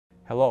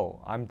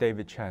Hello, I'm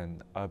David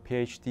Chen, a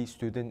PhD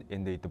student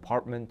in the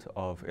Department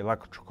of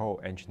Electrical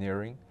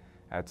Engineering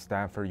at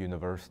Stanford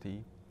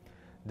University.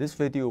 This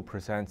video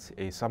presents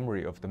a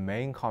summary of the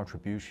main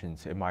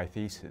contributions in my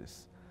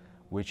thesis,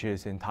 which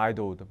is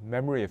entitled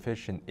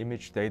Memory-Efficient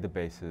Image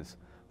Databases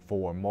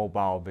for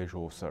Mobile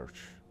Visual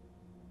Search.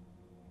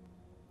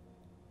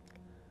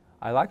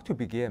 I like to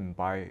begin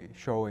by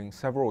showing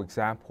several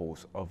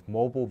examples of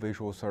mobile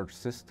visual search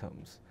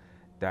systems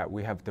that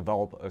we have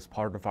developed as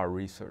part of our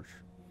research.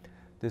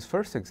 This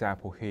first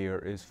example here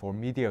is for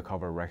media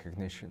cover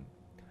recognition.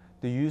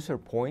 The user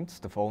points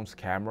the phone's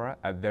camera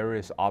at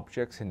various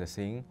objects in the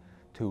scene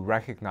to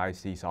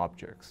recognize these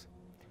objects.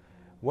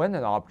 When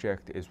an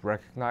object is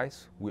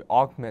recognized, we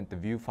augment the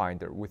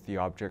viewfinder with the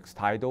object's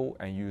title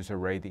and user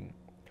rating.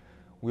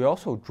 We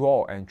also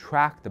draw and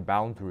track the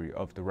boundary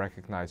of the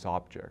recognized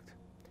object.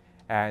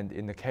 And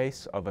in the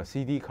case of a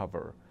CD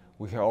cover,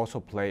 we can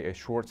also play a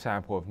short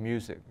sample of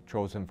music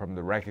chosen from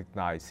the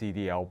recognized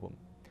CD album.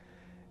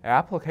 An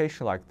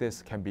application like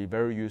this can be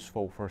very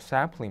useful for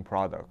sampling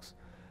products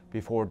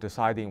before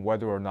deciding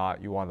whether or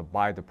not you want to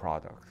buy the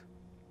product.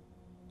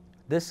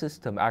 This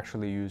system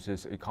actually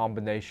uses a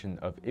combination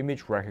of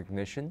image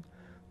recognition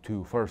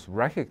to first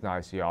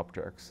recognize the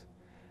objects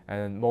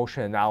and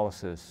motion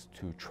analysis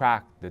to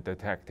track the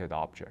detected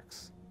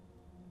objects.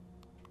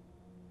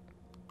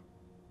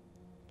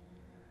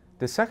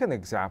 The second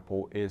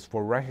example is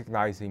for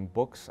recognizing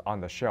books on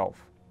the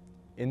shelf.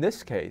 In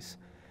this case,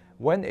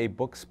 when a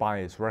book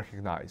spine is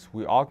recognized,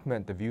 we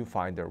augment the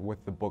viewfinder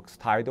with the book's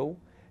title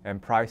and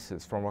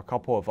prices from a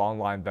couple of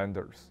online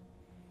vendors.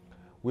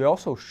 We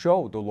also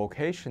show the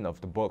location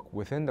of the book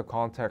within the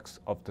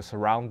context of the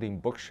surrounding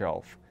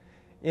bookshelf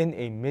in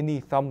a mini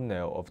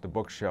thumbnail of the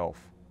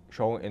bookshelf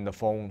shown in the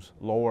phone's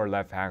lower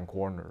left-hand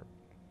corner.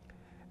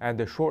 And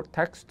the short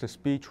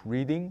text-to-speech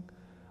reading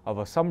of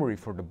a summary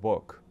for the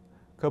book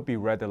could be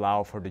read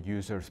aloud for the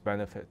user's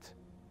benefit.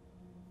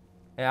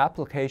 An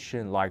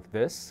application like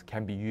this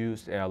can be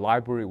used in a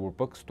library or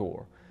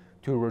bookstore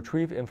to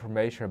retrieve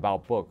information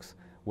about books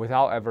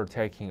without ever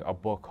taking a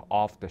book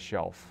off the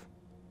shelf.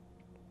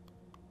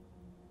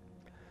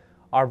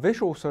 Our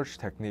visual search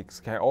techniques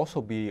can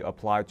also be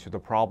applied to the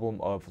problem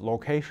of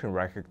location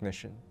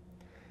recognition.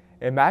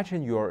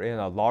 Imagine you are in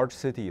a large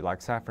city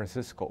like San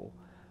Francisco,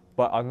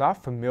 but are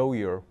not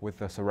familiar with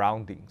the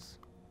surroundings.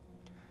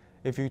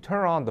 If you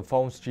turn on the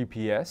phone's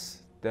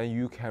GPS, then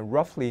you can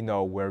roughly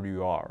know where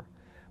you are,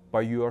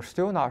 but you are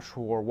still not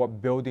sure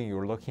what building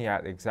you're looking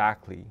at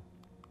exactly.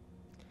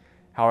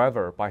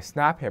 However, by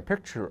snapping a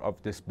picture of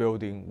this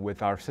building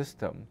with our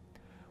system,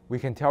 we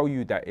can tell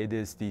you that it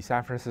is the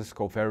San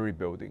Francisco Ferry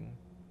Building.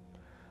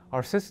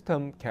 Our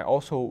system can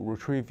also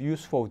retrieve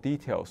useful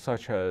details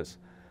such as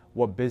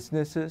what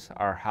businesses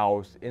are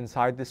housed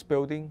inside this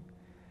building,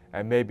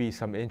 and maybe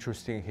some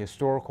interesting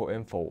historical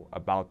info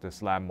about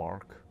this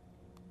landmark.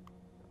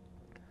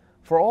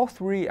 For all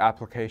three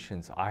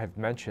applications I have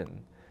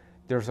mentioned,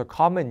 there's a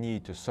common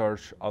need to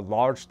search a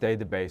large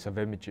database of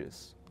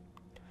images.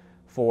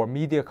 For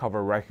media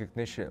cover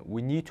recognition,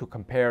 we need to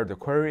compare the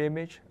query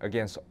image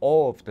against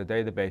all of the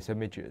database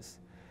images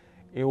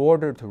in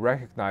order to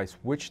recognize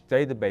which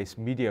database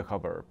media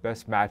cover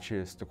best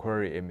matches the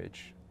query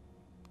image.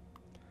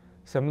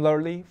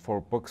 Similarly,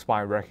 for book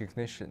spine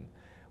recognition,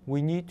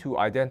 we need to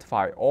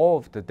identify all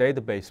of the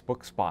database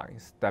book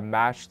spines that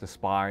match the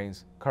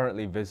spines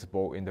currently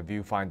visible in the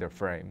viewfinder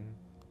frame.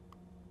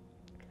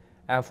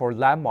 And for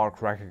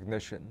landmark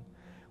recognition,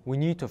 we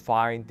need to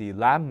find the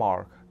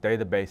landmark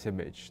database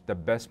image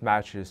that best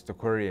matches the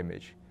query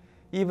image,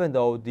 even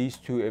though these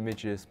two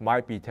images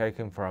might be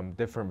taken from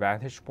different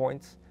vantage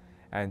points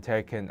and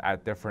taken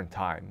at different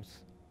times.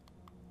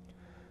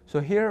 So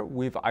here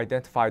we've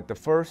identified the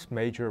first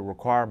major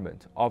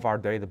requirement of our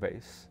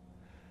database.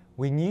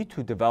 We need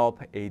to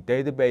develop a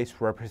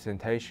database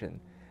representation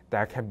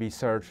that can be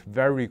searched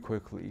very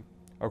quickly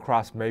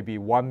across maybe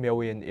 1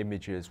 million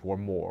images or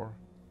more.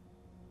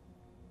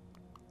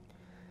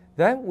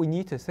 Then we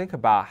need to think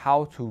about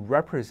how to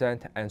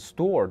represent and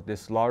store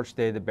this large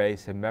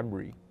database in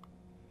memory.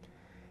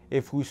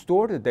 If we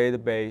store the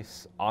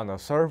database on a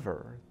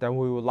server, then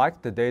we would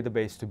like the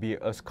database to be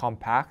as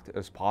compact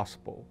as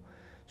possible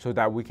so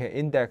that we can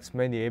index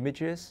many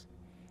images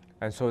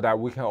and so that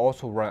we can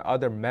also run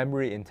other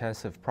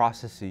memory-intensive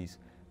processes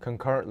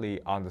concurrently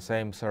on the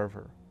same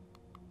server.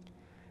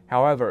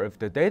 However, if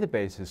the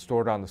database is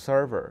stored on the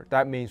server,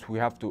 that means we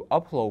have to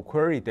upload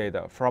query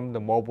data from the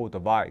mobile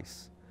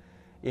device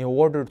in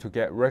order to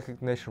get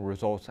recognition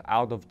results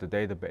out of the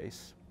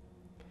database.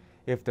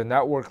 If the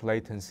network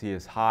latency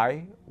is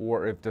high,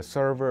 or if the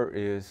server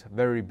is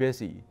very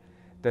busy,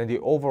 then the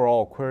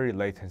overall query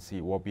latency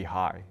will be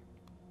high.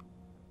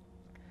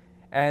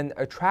 An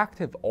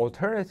attractive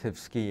alternative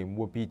scheme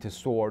would be to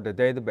store the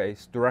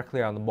database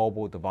directly on the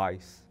mobile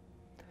device.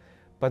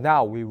 But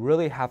now we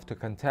really have to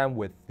contend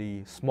with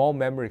the small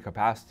memory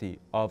capacity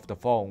of the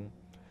phone,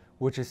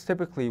 which is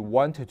typically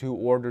 1 to 2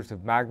 orders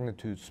of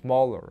magnitude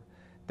smaller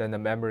than the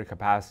memory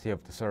capacity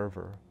of the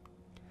server.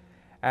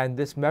 and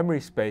this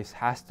memory space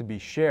has to be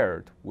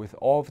shared with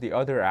all of the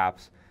other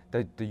apps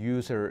that the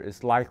user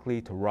is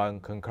likely to run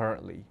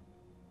concurrently.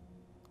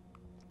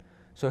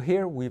 So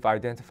here we've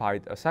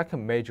identified a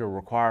second major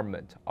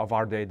requirement of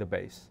our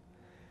database.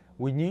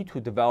 We need to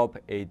develop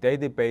a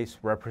database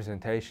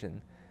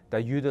representation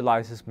that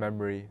utilizes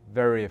memory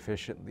very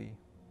efficiently.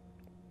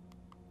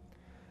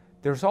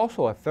 There's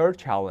also a third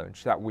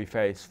challenge that we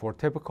face for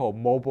typical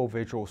mobile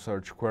visual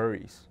search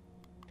queries.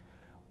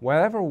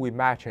 Whenever we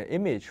match an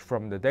image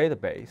from the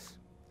database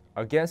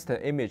against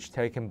an image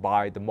taken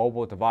by the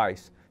mobile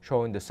device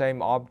showing the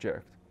same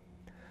object,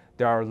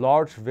 there are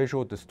large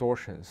visual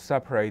distortions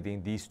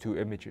separating these two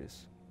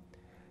images.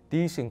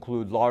 These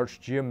include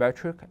large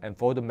geometric and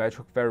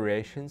photometric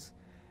variations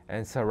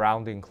and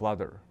surrounding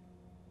clutter.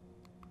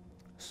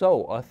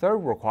 So a third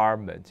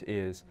requirement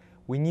is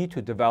we need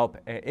to develop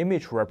an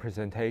image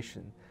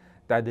representation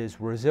that is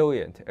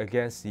resilient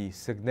against these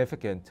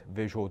significant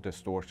visual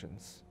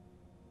distortions.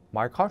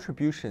 My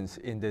contributions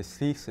in this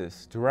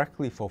thesis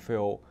directly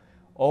fulfill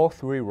all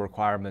three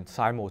requirements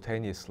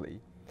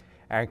simultaneously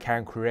and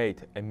can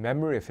create a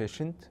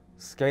memory-efficient,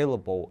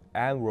 scalable,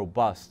 and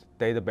robust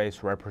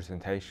database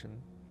representation.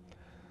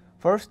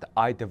 First,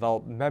 I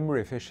developed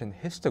memory-efficient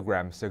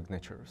histogram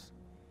signatures.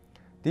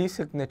 These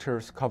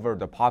signatures cover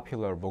the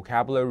popular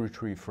vocabulary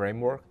tree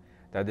framework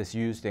that is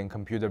used in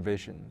computer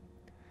vision.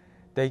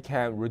 They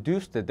can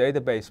reduce the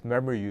database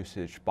memory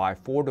usage by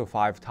 4 to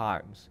 5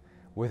 times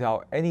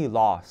without any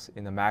loss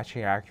in the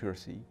matching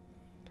accuracy,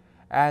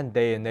 and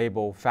they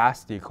enable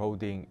fast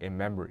decoding in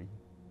memory.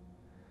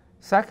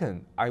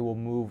 Second, I will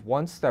move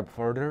one step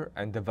further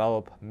and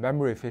develop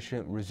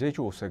memory-efficient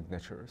residual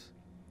signatures.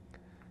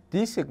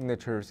 These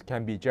signatures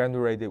can be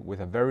generated with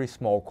a very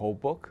small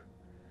codebook.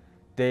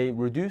 They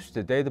reduce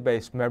the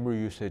database memory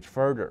usage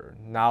further,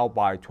 now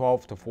by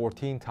 12 to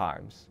 14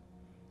 times.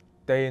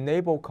 They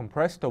enable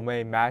compressed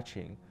domain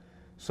matching,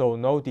 so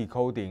no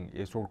decoding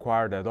is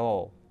required at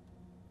all.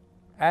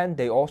 And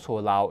they also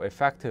allow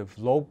effective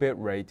low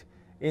bitrate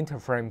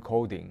interframe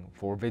coding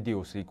for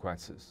video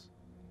sequences.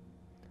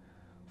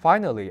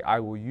 Finally, I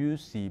will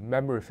use the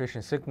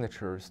memory-efficient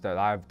signatures that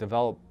I have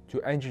developed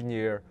to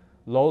engineer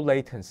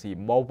low-latency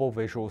mobile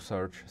visual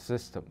search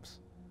systems.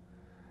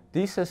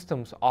 These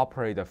systems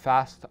operate a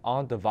fast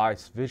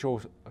on-device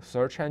visual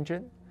search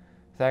engine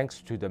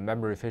thanks to the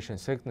memory-efficient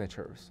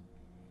signatures.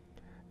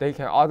 They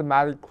can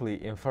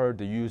automatically infer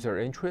the user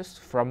interest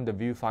from the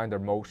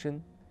viewfinder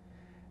motion,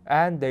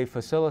 and they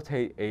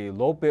facilitate a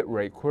low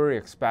bitrate query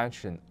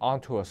expansion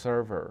onto a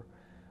server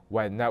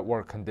when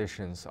network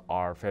conditions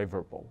are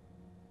favorable.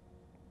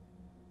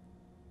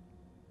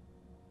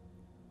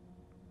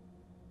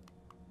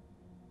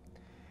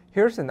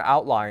 Here's an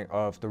outline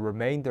of the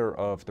remainder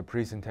of the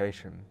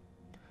presentation.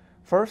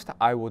 First,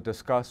 I will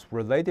discuss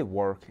related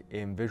work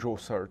in visual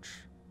search.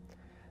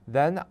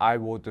 Then I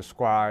will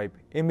describe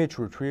image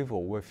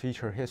retrieval with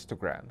feature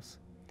histograms.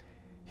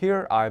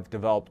 Here I've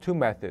developed two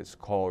methods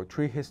called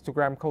tree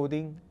histogram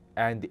coding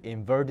and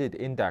inverted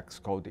index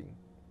coding.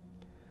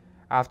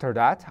 After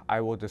that,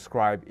 I will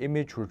describe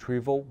image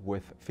retrieval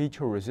with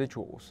feature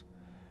residuals,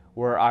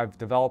 where I've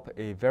developed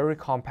a very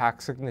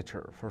compact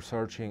signature for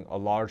searching a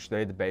large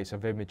database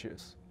of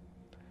images.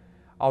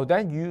 I'll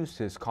then use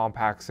this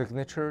compact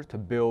signature to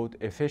build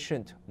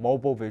efficient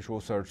mobile visual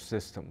search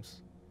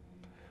systems,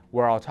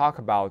 where I'll talk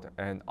about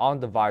an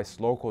on-device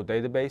local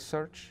database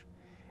search,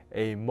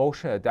 a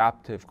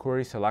motion-adaptive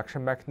query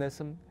selection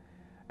mechanism,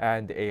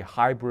 and a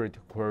hybrid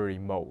query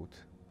mode.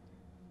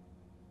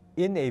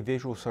 In a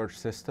visual search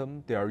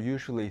system, there are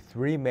usually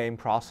three main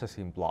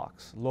processing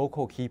blocks: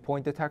 local key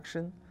point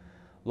detection,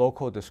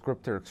 local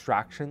descriptor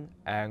extraction,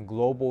 and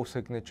global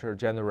signature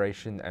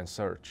generation and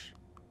search.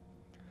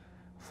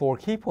 For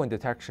key point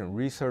detection,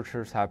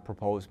 researchers have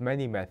proposed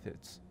many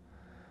methods.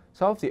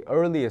 Some of the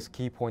earliest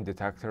key point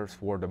detectors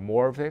were the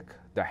Moravec,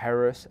 the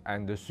Harris,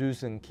 and the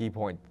Susan key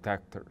point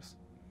detectors.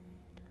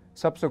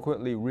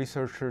 Subsequently,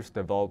 researchers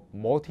developed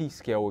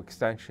multi-scale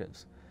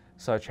extensions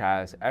such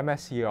as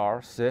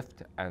MSCR,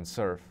 SIFT, and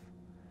SURF.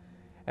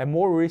 And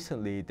more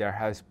recently, there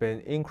has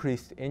been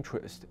increased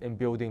interest in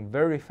building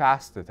very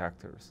fast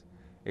detectors.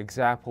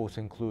 Examples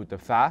include the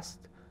FAST,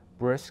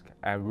 BRISC,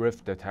 and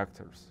RIF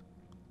detectors.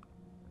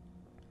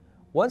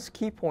 Once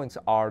key points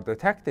are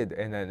detected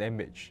in an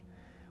image,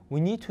 we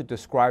need to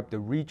describe the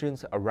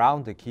regions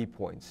around the key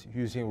points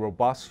using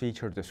robust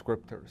feature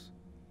descriptors.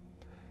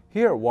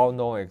 Here,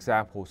 well-known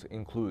examples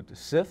include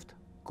SIFT,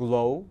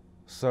 GLOW,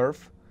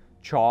 SURF,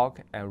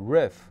 CHOG, and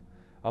RIF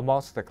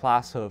amongst the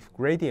class of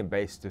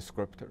gradient-based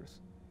descriptors.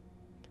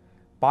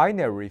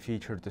 Binary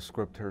feature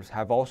descriptors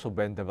have also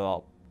been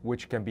developed,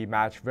 which can be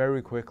matched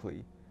very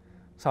quickly.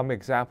 Some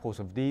examples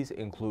of these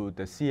include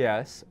the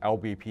CS,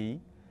 LBP,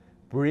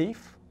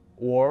 brief,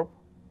 orb,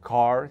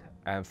 card,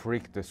 and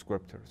freak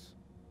descriptors.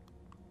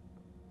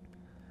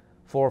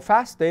 For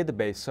fast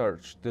database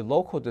search, the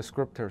local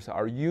descriptors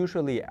are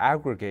usually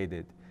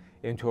aggregated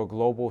into a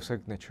global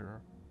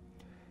signature.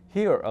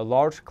 Here, a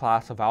large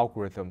class of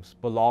algorithms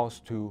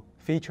belongs to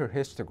feature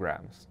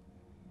histograms.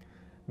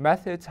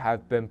 Methods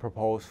have been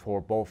proposed for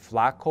both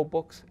flat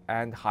codebooks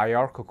and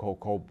hierarchical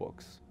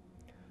codebooks.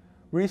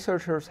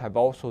 Researchers have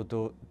also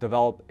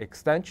developed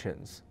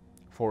extensions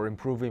for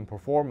improving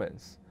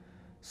performance,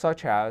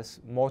 such as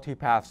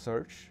multipath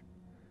search,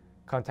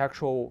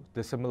 contextual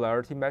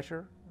dissimilarity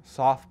measure,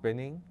 soft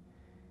binning,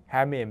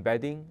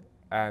 hemi-embedding,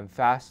 and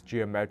fast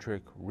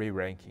geometric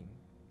re-ranking.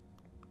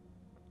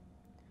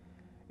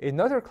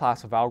 Another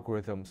class of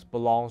algorithms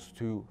belongs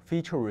to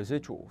feature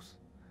residuals.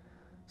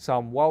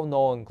 Some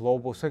well-known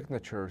global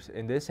signatures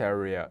in this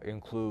area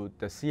include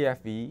the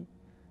CFV,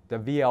 the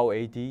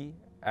VLAD,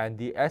 and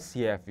the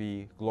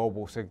SCFV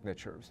global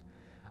signatures,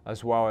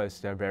 as well as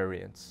their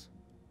variants.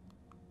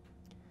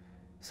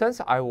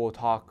 Since I will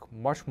talk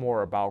much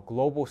more about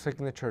global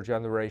signature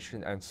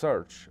generation and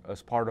search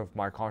as part of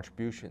my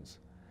contributions,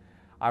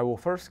 I will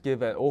first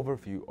give an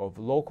overview of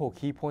local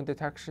key point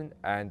detection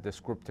and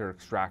descriptor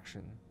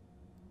extraction.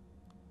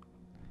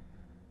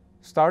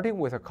 Starting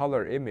with a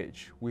color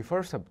image, we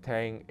first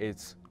obtain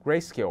its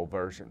grayscale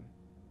version.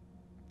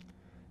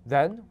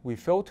 Then, we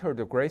filter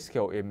the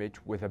grayscale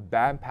image with a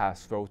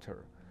bandpass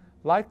filter,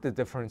 like the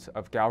difference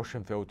of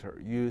Gaussian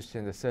filter used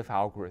in the SIF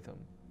algorithm.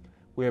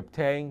 We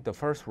obtain the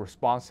first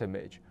response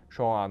image,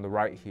 shown on the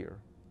right here.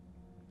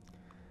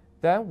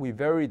 Then, we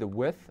vary the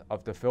width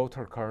of the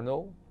filter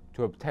kernel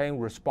to obtain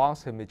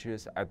response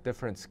images at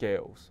different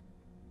scales.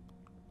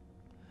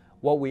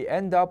 What we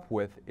end up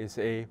with is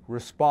a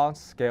response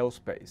scale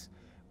space,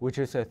 which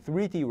is a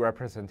 3D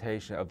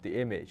representation of the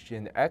image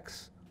in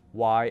X,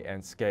 Y,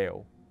 and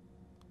scale.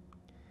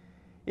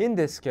 In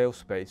this scale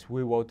space,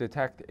 we will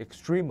detect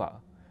extrema,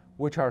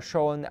 which are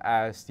shown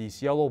as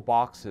these yellow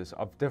boxes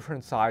of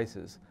different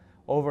sizes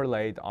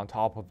overlaid on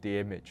top of the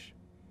image.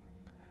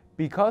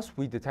 Because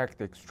we detect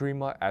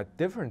extrema at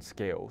different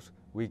scales,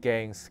 we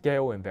gain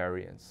scale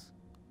invariance.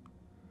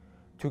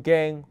 To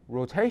gain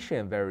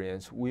rotation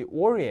invariance, we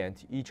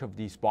orient each of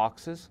these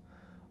boxes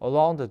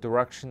along the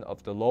direction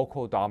of the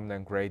local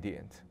dominant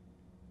gradient.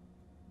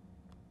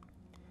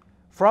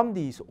 From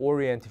these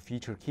oriented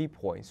feature key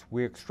points,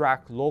 we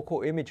extract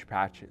local image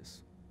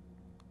patches.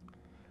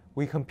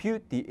 We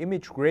compute the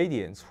image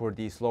gradients for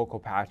these local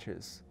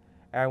patches,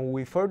 and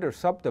we further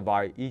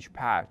subdivide each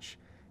patch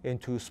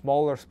into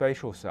smaller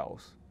spatial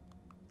cells.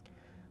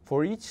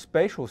 For each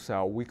spatial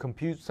cell, we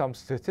compute some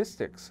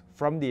statistics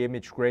from the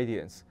image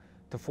gradients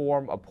to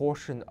form a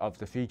portion of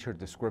the feature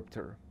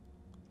descriptor.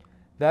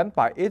 Then,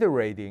 by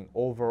iterating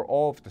over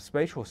all of the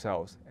spatial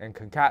cells and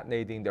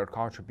concatenating their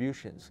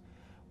contributions,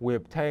 we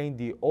obtain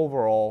the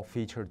overall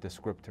feature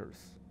descriptors.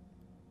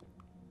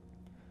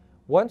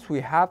 Once we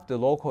have the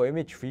local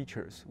image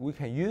features, we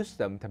can use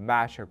them to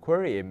match a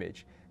query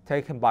image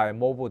taken by a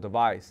mobile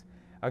device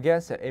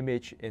against an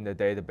image in the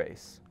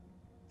database.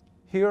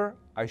 Here,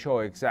 I show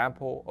an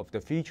example of the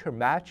feature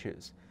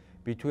matches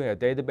between a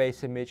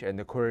database image and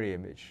the query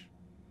image.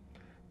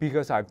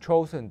 Because I've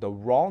chosen the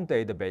wrong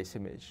database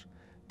image,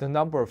 the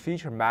number of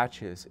feature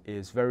matches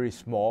is very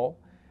small,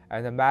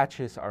 and the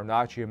matches are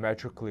not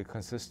geometrically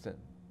consistent.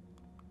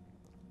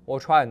 We'll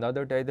try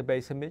another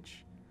database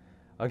image.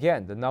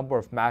 Again, the number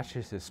of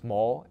matches is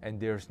small,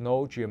 and there's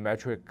no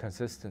geometric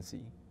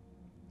consistency.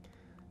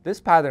 This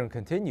pattern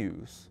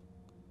continues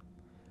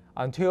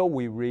until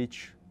we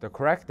reach the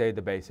correct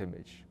database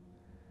image.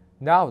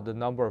 Now the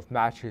number of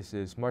matches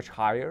is much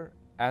higher,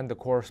 and the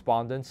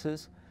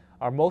correspondences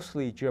are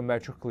mostly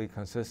geometrically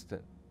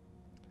consistent.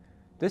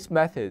 This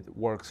method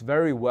works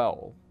very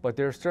well, but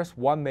there's just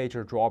one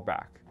major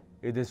drawback.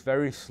 It is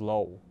very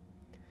slow.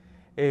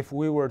 If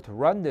we were to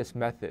run this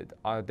method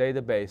on a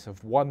database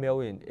of 1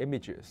 million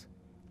images,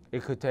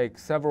 it could take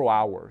several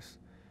hours,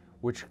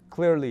 which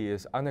clearly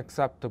is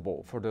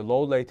unacceptable for the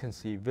low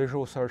latency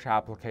visual search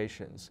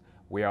applications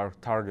we are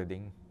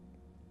targeting.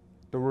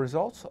 The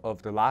results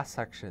of the last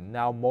section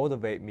now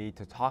motivate me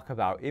to talk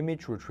about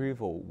image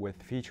retrieval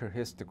with feature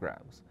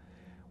histograms,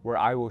 where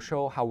I will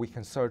show how we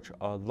can search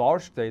a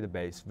large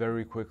database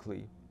very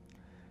quickly.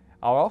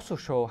 I'll also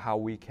show how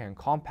we can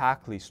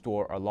compactly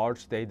store a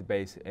large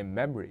database in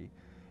memory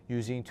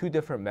using two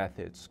different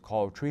methods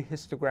called tree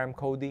histogram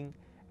coding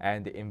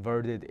and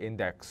inverted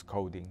index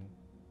coding.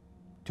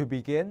 To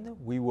begin,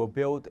 we will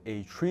build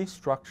a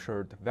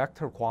tree-structured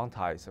vector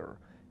quantizer,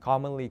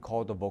 commonly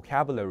called a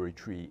vocabulary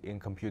tree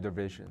in computer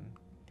vision.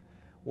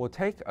 We'll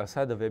take a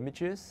set of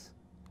images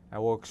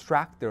and we'll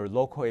extract their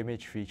local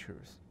image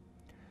features.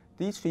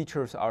 These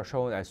features are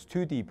shown as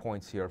 2D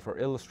points here for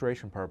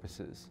illustration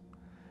purposes,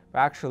 but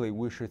actually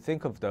we should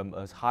think of them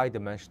as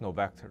high-dimensional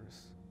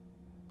vectors.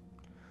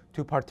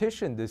 To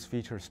partition this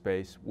feature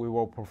space, we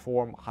will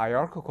perform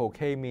hierarchical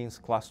k-means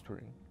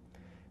clustering.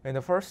 In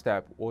the first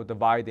step, we'll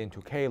divide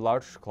into k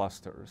large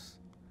clusters.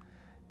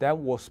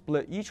 Then we'll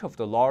split each of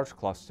the large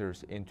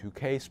clusters into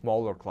k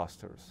smaller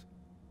clusters.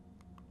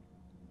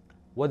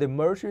 What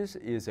emerges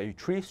is a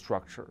tree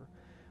structure,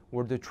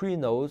 where the tree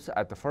nodes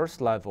at the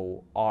first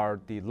level are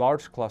the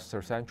large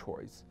cluster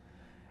centroids,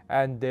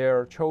 and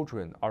their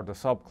children are the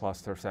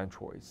subcluster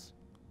centroids.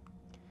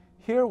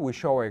 Here we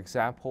show an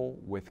example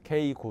with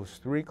k equals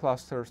 3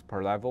 clusters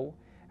per level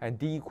and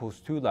d equals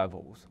 2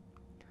 levels.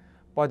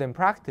 but in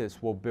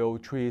practice we'll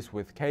build trees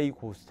with k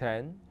equals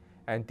 10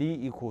 and d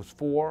equals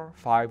 4,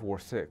 5, or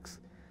 6,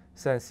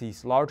 since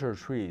these larger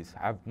trees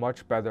have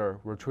much better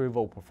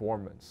retrieval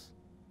performance.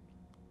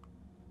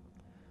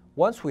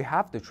 Once we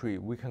have the tree,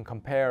 we can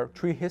compare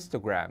tree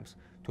histograms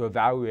to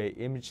evaluate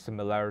image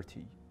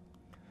similarity.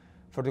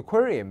 For the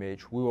query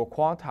image, we will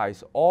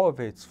quantize all of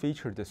its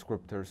feature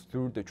descriptors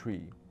through the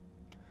tree.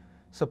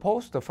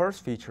 Suppose the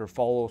first feature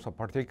follows a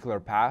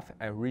particular path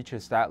and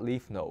reaches that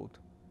leaf node.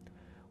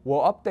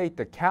 We'll update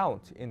the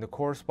count in the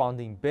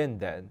corresponding bin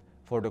then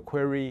for the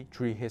query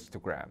tree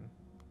histogram.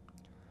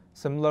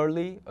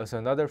 Similarly, as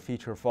another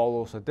feature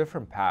follows a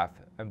different path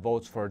and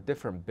votes for a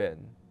different bin.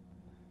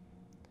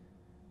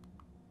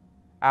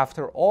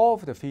 After all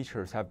of the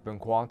features have been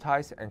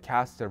quantized and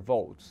cast their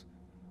votes,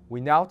 we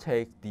now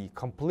take the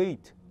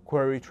complete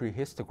query tree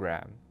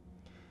histogram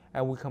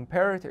and we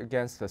compare it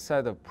against a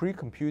set of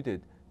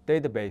pre-computed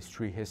database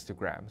tree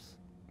histograms.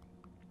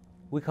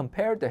 We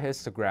compare the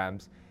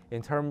histograms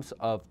in terms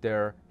of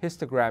their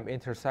histogram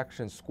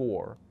intersection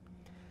score,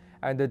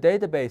 and the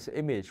database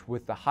image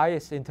with the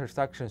highest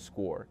intersection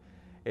score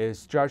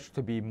is judged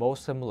to be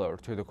most similar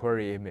to the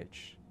query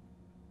image.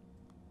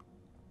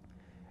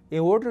 In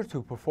order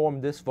to perform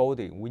this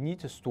voting, we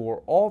need to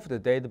store all of the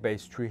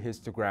database tree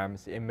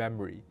histograms in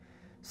memory,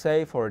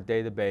 say for a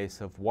database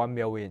of 1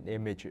 million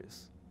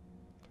images.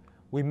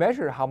 We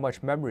measure how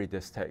much memory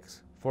this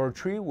takes. For a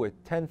tree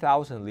with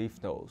 10,000 leaf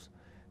nodes,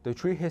 the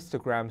tree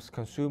histograms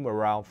consume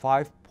around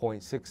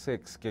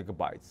 5.66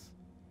 gigabytes.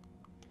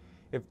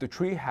 If the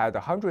tree had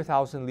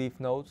 100,000 leaf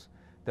nodes,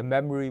 the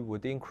memory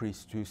would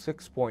increase to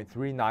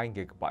 6.39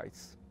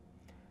 gigabytes.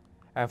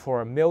 And for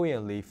 1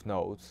 million leaf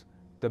nodes,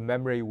 the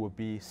memory would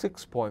be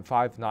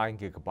 6.59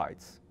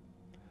 gigabytes.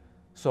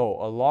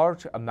 So a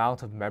large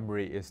amount of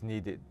memory is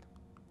needed.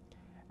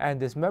 And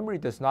this memory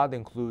does not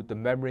include the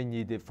memory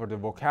needed for the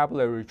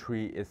vocabulary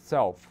tree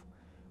itself,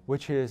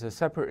 which is a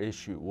separate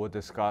issue we'll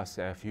discuss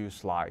in a few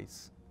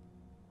slides.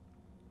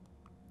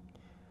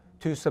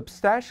 To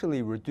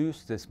substantially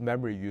reduce this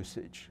memory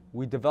usage,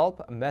 we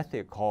developed a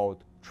method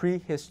called tree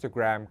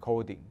histogram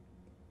coding.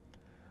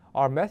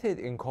 Our method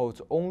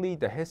encodes only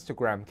the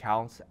histogram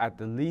counts at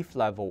the leaf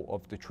level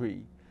of the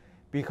tree,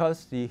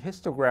 because the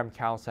histogram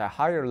counts at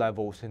higher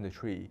levels in the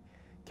tree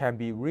can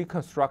be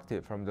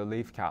reconstructed from the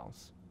leaf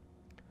counts.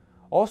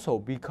 Also,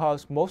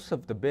 because most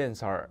of the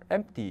bins are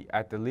empty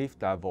at the leaf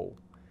level,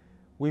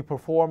 we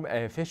perform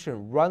an efficient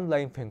run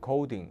length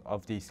encoding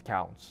of these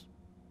counts.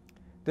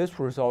 This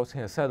results in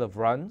a set of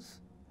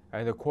runs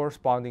and a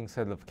corresponding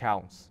set of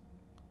counts.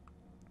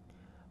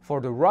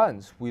 For the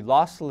runs, we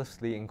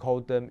losslessly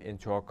encode them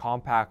into a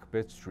compact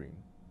bit stream.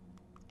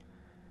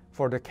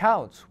 For the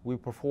counts, we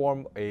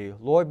perform a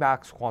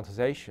Loimax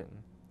quantization,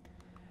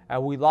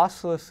 and we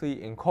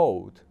losslessly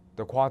encode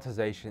the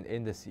quantization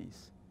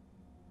indices.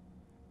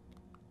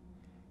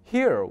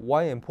 Here,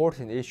 one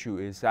important issue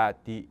is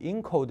that the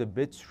encoded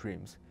bit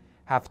streams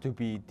have to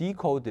be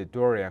decoded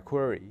during a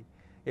query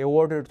in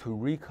order to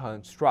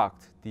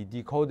reconstruct the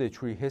decoded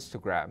tree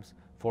histograms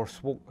for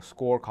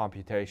score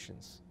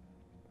computations.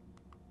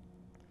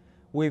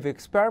 We've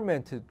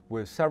experimented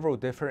with several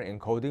different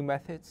encoding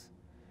methods: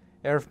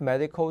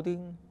 arithmetic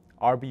coding,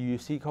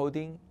 RBUC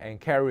coding,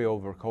 and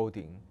carryover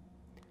coding.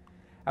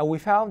 And we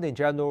found in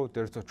general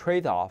there's a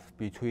trade-off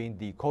between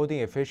the coding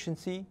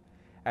efficiency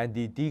and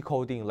the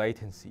decoding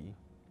latency.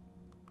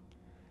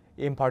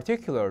 In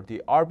particular,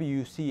 the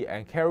RBUC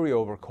and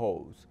carryover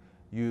codes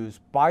use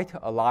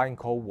byte-aligned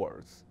code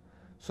words,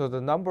 so the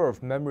number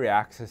of memory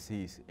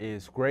accesses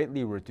is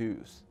greatly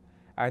reduced,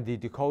 and the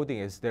decoding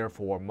is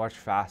therefore much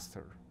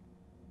faster.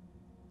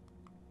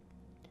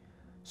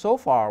 So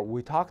far,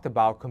 we talked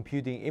about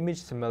computing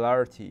image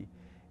similarity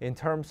in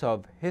terms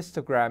of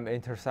histogram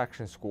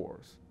intersection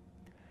scores.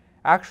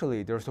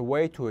 Actually, there's a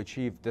way to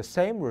achieve the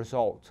same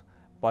result,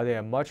 but in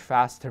a much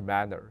faster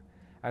manner,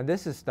 and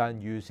this is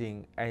done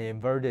using an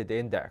inverted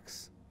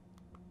index.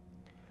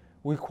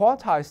 We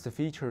quantize the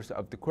features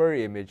of the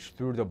query image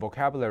through the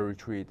vocabulary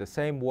tree the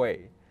same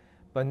way,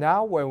 but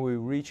now when we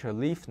reach a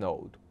leaf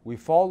node, we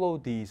follow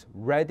these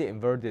red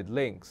inverted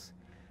links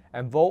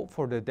and vote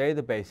for the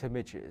database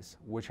images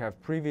which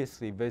have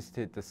previously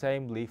visited the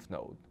same leaf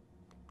node.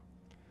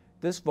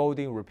 This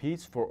voting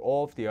repeats for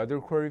all of the other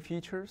query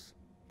features,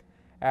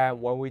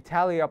 and when we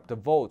tally up the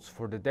votes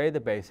for the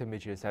database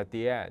images at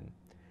the end,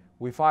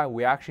 we find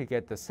we actually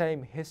get the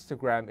same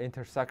histogram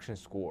intersection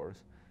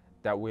scores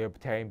that we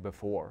obtained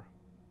before.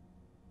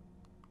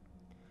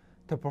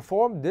 To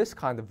perform this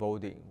kind of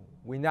voting,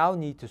 we now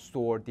need to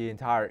store the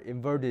entire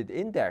inverted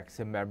index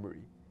in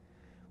memory,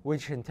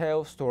 which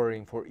entails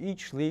storing for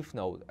each leaf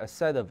node a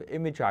set of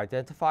image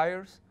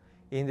identifiers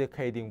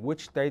indicating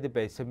which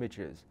database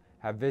images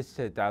have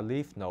visited that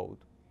leaf node,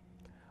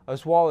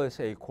 as well as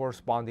a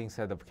corresponding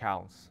set of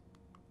counts.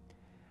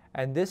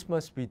 And this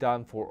must be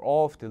done for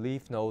all of the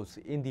leaf nodes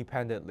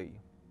independently.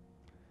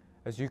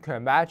 As you can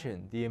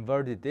imagine, the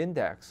inverted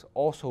index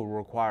also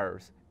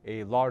requires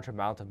a large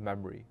amount of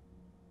memory.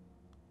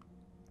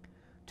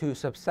 To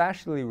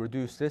substantially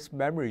reduce this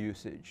memory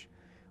usage,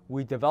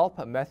 we develop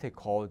a method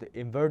called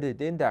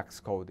inverted index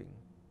coding.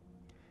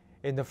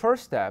 In the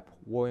first step,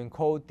 we'll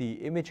encode the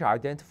image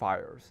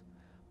identifiers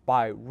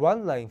by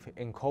run-length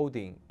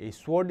encoding a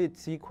sorted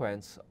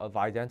sequence of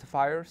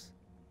identifiers,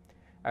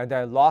 and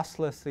then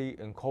losslessly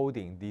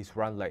encoding these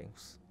run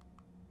lengths.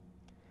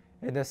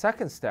 In the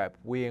second step,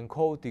 we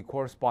encode the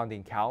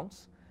corresponding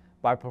counts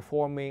by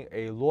performing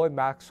a Lloyd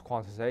max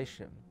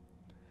quantization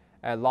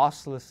and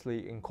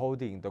losslessly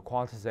encoding the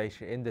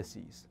quantization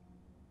indices.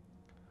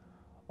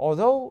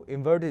 Although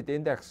inverted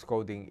index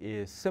coding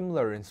is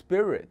similar in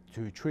spirit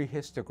to tree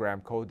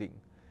histogram coding,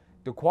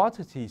 the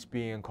quantities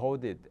being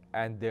encoded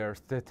and their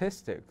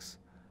statistics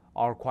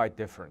are quite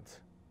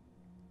different.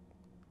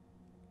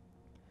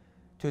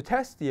 To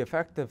test the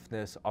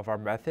effectiveness of our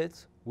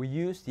methods, we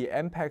use the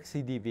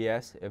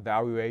MPEG-CDVS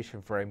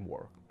evaluation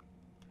framework,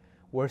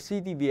 where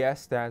CDVS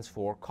stands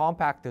for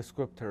Compact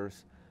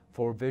Descriptors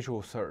for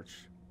Visual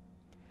Search.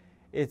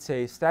 It's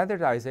a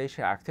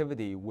standardization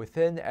activity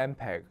within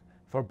MPEG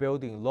for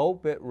building low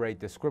bitrate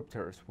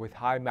descriptors with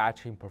high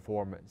matching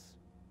performance.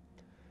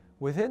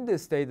 Within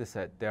this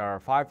dataset, there are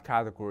 5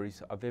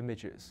 categories of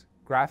images: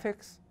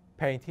 graphics,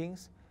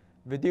 paintings,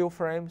 video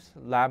frames,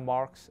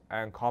 landmarks,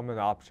 and common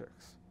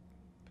objects.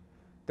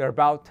 There are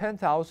about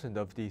 10,000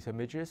 of these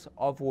images,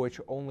 of which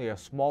only a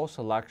small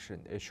selection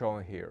is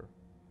shown here.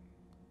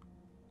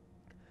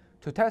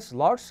 To test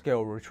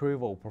large-scale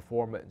retrieval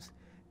performance,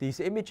 these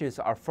images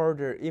are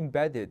further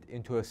embedded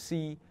into a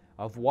sea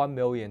of 1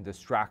 million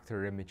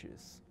distractor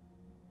images.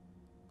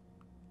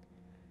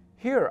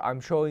 Here I'm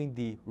showing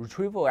the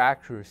retrieval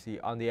accuracy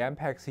on the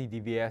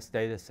MPEG-CDVS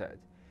dataset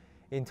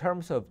in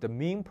terms of the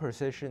mean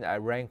precision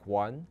at rank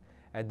 1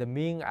 and the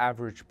mean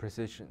average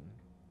precision.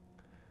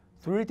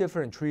 3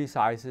 different tree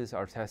sizes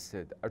are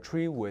tested: a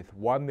tree with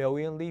 1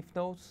 million leaf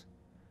nodes,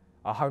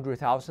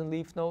 100,000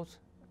 leaf nodes,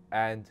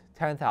 and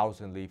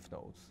 10,000 leaf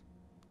nodes.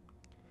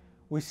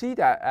 We see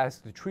that as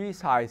the tree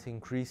size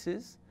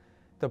increases,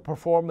 the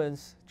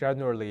performance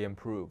generally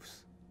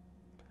improves.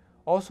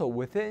 Also,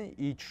 within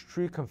each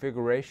tree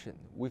configuration,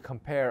 we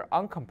compare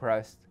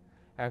uncompressed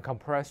and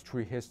compressed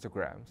tree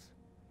histograms.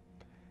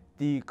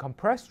 The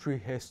compressed tree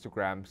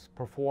histograms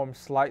perform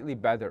slightly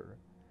better.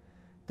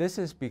 This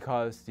is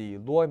because the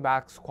Lloyd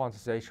max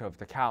quantization of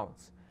the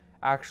counts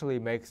actually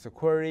makes the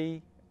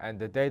query and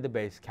the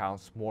database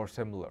counts more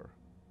similar.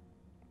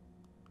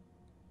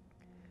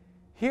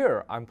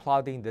 Here, I'm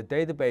plotting the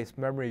database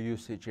memory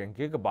usage in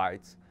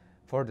gigabytes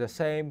for the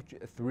same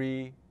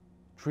 3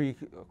 tree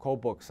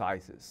codebook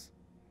sizes.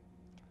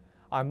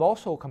 I'm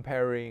also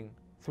comparing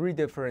 3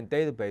 different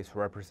database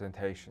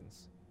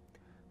representations.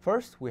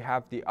 First, we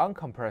have the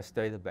uncompressed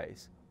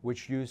database,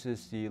 which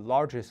uses the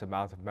largest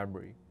amount of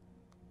memory.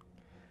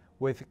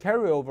 With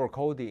carryover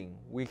coding,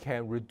 we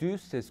can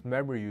reduce this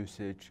memory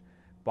usage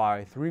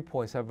by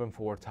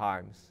 3.74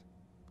 times.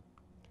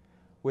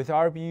 With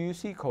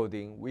RBUC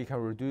coding, we can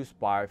reduce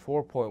by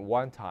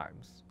 4.1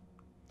 times.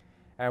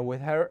 And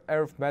with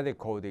arithmetic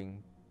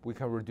coding, we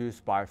can reduce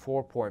by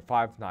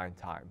 4.59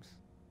 times.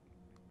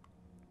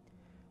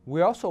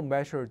 We also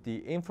measured the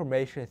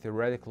information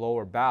theoretic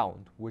lower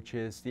bound, which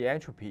is the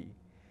entropy.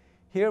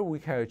 Here we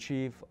can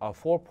achieve a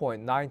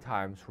 4.9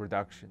 times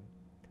reduction.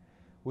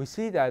 We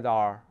see that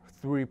our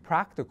 3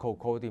 practical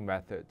coding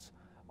methods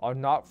are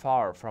not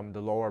far from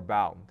the lower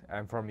bound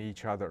and from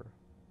each other.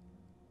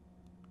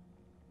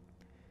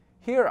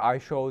 Here I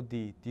show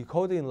the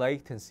decoding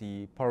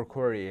latency per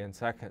query in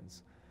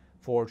seconds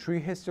for tree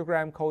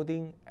histogram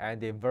coding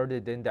and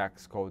inverted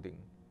index coding.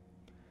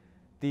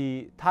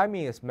 The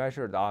timing is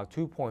measured on a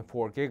 2.4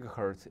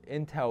 GHz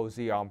Intel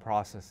Xeon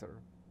processor.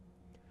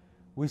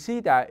 We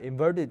see that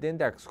inverted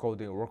index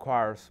coding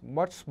requires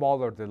much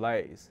smaller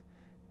delays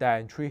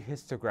than tree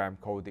histogram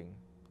coding.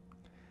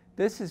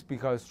 This is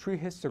because tree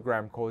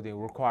histogram coding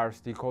requires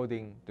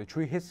decoding the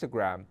tree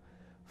histogram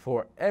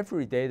for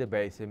every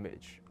database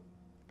image,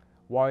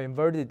 while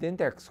inverted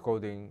index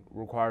coding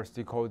requires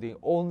decoding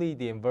only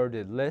the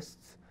inverted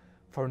lists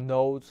for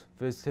nodes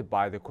visited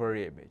by the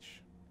query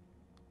image.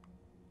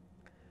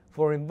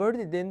 For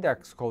inverted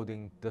index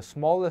coding, the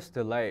smallest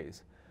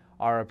delays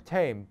are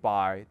obtained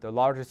by the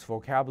largest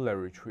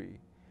vocabulary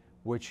tree,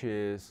 which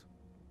is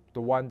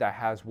the one that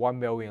has 1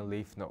 million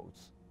leaf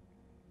nodes.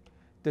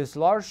 This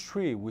large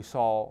tree we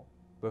saw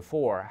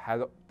before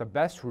had the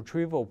best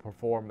retrieval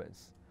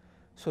performance,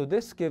 so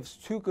this gives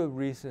 2 good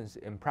reasons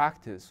in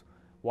practice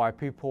why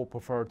people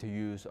prefer to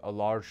use a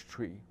large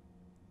tree.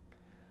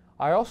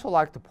 I also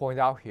like to point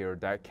out here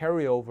that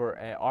carryover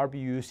and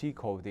RBUC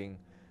coding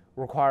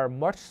require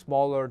much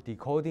smaller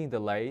decoding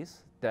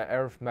delays than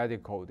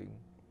arithmetic coding.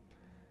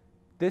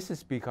 This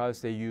is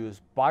because they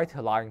use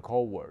byte-line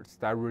code words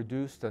that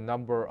reduce the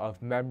number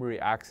of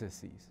memory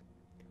accesses.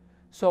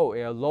 So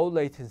in a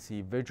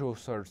low-latency visual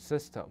search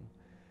system,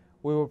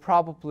 we will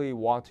probably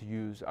want to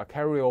use a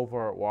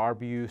carryover or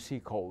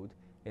RBUC code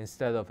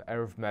instead of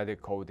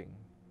arithmetic coding.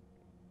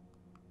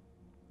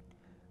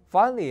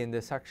 Finally, in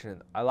this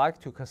section, I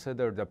like to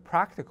consider the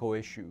practical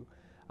issue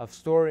of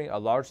storing a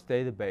large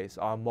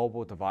database on a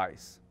mobile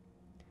device.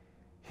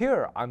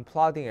 Here, I'm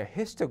plotting a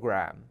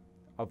histogram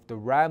of the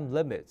RAM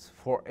limits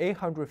for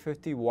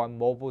 851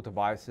 mobile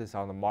devices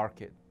on the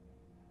market.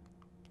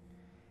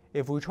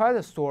 If we try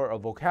to store a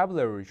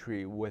vocabulary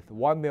tree with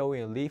 1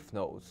 million leaf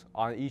nodes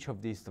on each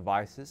of these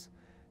devices,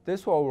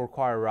 this will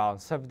require around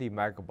 70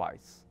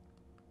 megabytes.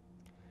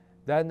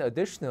 Then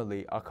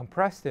additionally, a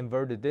compressed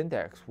inverted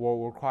index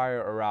will require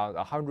around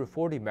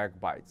 140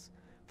 megabytes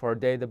for a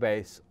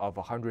database of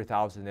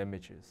 100,000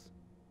 images.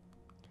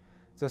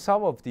 The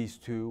sum of these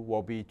two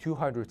will be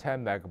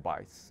 210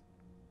 megabytes.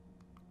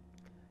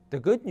 The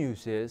good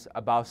news is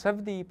about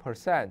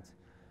 70%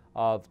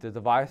 of the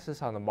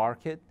devices on the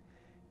market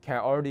can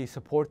already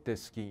support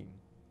this scheme,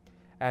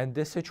 and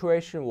this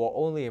situation will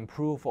only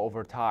improve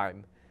over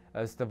time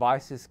as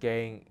devices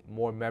gain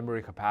more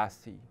memory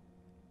capacity.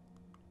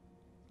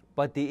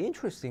 But the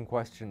interesting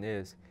question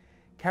is,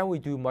 can we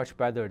do much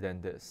better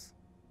than this?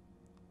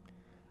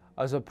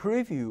 As a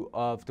preview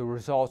of the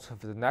results of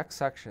the next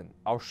section,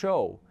 I'll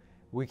show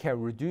we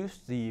can reduce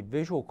the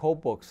visual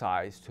codebook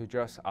size to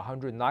just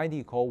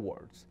 190 code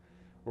words,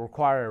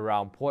 requiring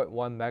around 0.1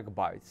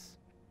 megabytes.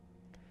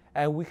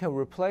 And we can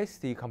replace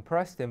the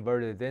compressed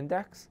inverted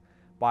index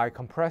by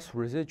compressed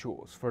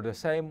residuals for the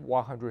same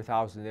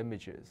 100,000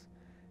 images.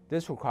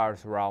 This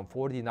requires around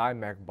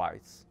 49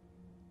 megabytes.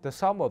 The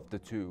sum of the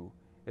two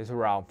is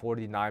around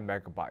 49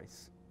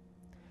 megabytes.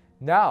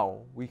 Now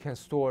we can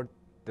store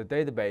the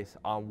database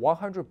on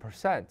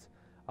 100%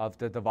 of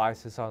the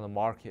devices on the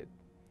market,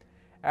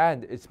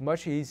 and it's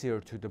much easier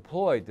to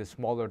deploy the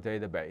smaller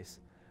database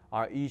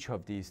on each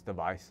of these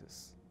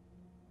devices.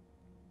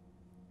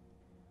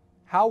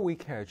 How we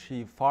can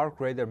achieve far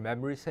greater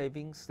memory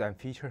savings than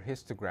feature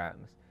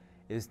histograms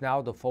is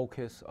now the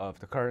focus of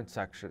the current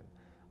section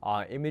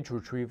on image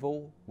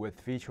retrieval with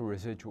feature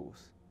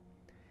residuals.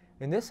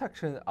 In this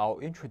section, I'll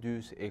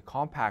introduce a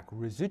compact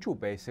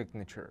residual-based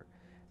signature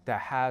that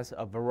has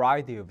a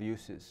variety of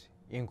uses,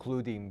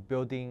 including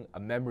building a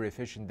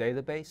memory-efficient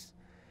database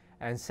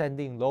and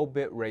sending low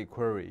bitrate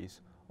queries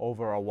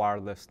over a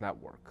wireless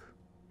network.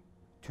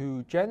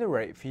 To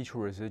generate feature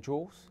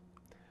residuals,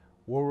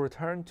 we'll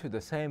return to the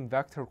same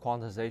vector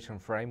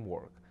quantization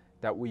framework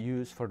that we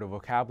use for the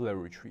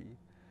vocabulary tree,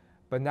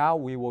 but now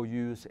we will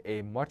use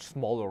a much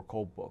smaller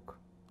codebook.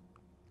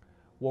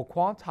 We'll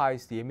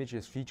quantize the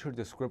image's feature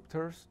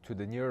descriptors to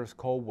the nearest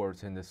code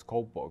words in this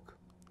codebook.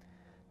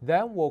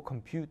 Then we'll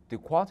compute the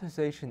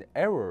quantization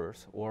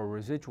errors or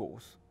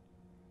residuals.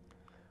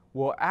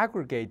 We'll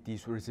aggregate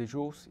these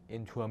residuals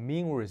into a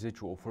mean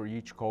residual for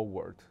each code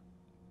word.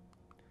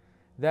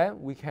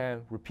 Then we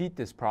can repeat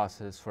this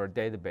process for a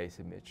database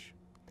image: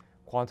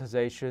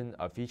 quantization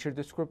of feature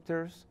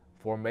descriptors,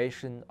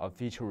 formation of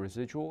feature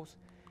residuals,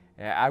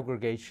 and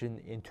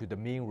aggregation into the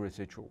mean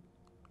residual.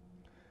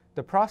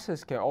 The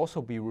process can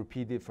also be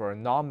repeated for a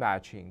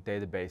non-matching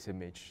database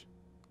image.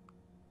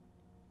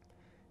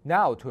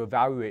 Now, to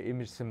evaluate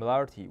image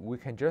similarity, we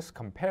can just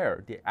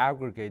compare the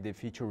aggregated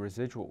feature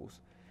residuals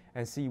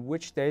and see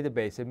which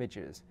database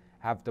images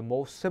have the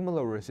most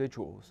similar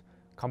residuals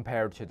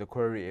compared to the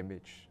query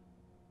image.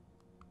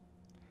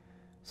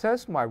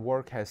 Since my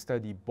work has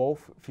studied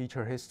both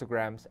feature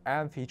histograms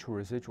and feature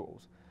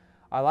residuals,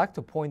 I'd like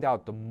to point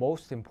out the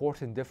most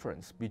important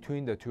difference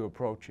between the two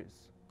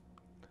approaches.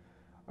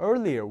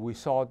 Earlier, we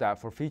saw that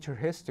for feature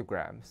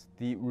histograms,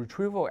 the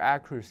retrieval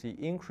accuracy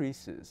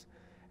increases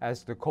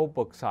as the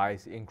codebook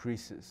size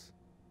increases.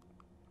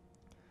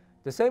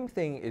 The same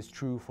thing is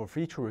true for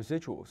feature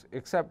residuals,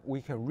 except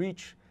we can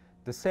reach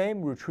the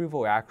same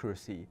retrieval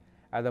accuracy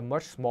at a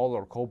much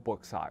smaller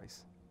codebook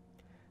size.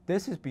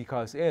 This is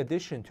because in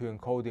addition to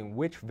encoding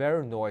which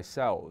varinoise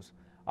cells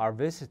are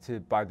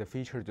visited by the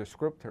feature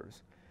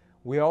descriptors,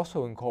 we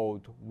also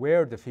encode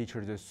where the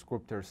feature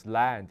descriptors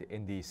land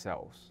in these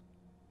cells.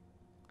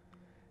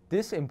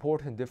 This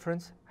important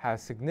difference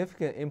has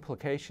significant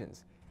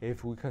implications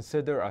if we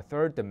consider a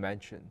third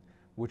dimension,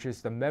 which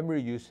is the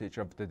memory usage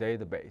of the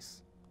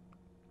database.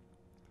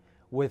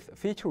 With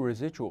feature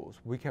residuals,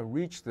 we can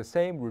reach the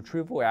same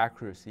retrieval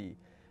accuracy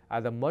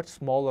at a much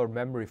smaller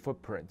memory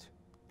footprint,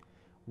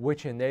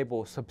 which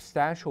enables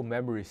substantial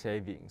memory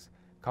savings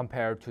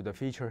compared to the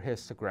feature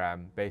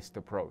histogram-based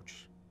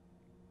approach.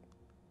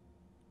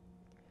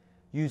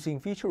 Using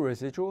feature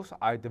residuals,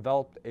 I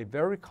developed a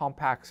very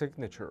compact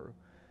signature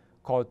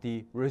called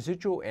the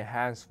Residual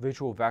Enhanced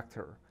Visual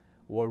Vector,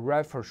 or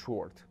REV for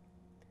short.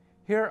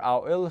 Here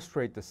I'll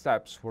illustrate the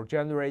steps for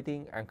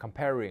generating and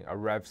comparing a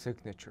REV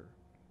signature.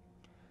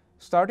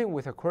 Starting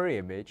with a query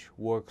image,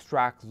 we'll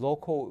extract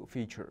local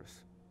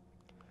features.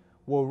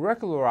 We'll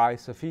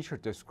regularize the feature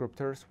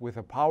descriptors with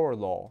a power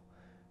law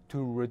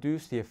to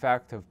reduce the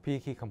effect of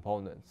peaky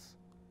components.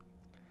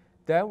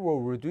 Then we'll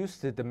reduce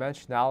the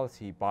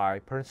dimensionality by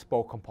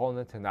principal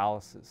component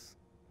analysis.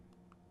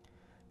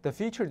 The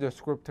feature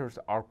descriptors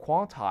are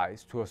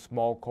quantized to a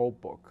small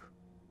codebook.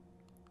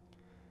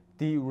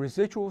 The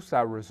residuals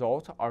that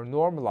result are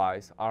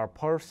normalized on a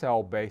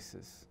per-cell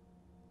basis.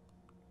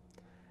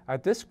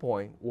 At this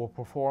point, we'll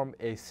perform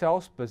a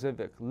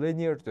cell-specific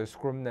linear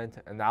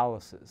discriminant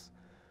analysis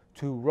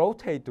to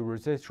rotate the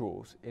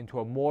residuals into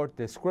a more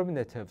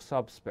discriminative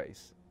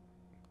subspace.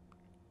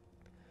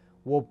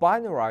 We'll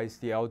binarize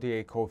the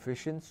LDA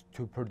coefficients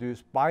to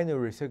produce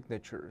binary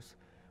signatures,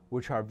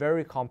 which are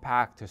very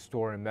compact to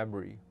store in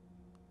memory.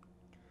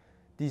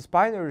 These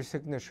binary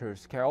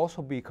signatures can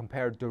also be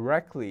compared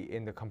directly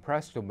in the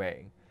compressed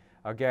domain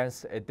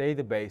against a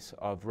database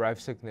of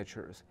rev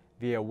signatures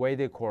via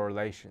weighted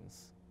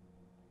correlations.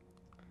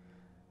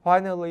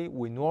 Finally,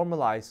 we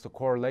normalize the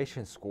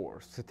correlation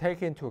scores to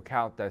take into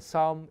account that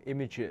some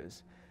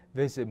images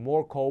visit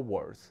more code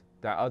words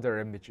than other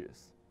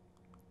images.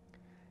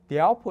 The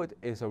output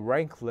is a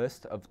ranked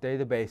list of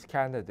database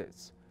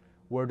candidates,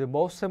 where the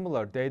most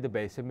similar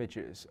database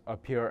images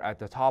appear at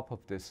the top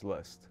of this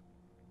list.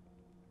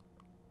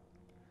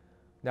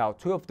 Now,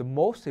 two of the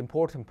most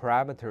important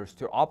parameters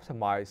to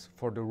optimize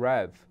for the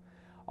rev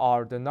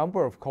are the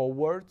number of code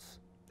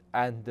words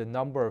and the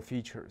number of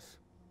features.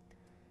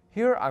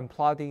 Here I'm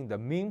plotting the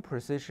mean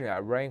precision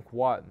at rank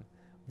 1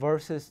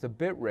 versus the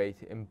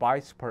bitrate in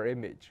bytes per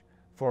image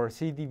for a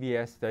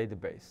CDVS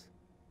database.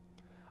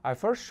 I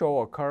first show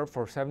a curve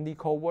for 70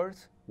 code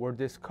words, where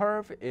this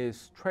curve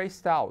is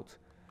traced out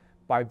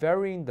by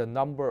varying the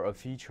number of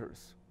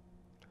features.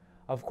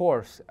 Of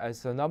course,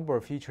 as the number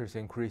of features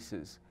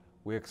increases,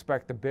 we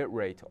expect the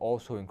bitrate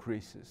also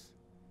increases.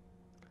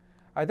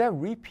 I then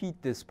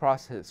repeat this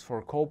process for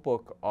a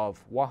codebook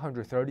of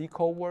 130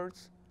 code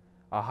words,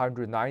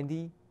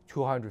 190,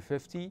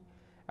 250,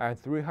 and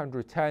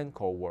 310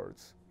 code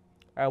words,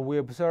 and we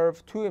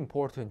observe two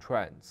important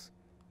trends.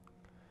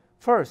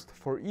 First,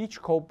 for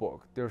each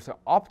codebook, there's an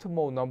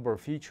optimal number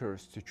of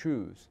features to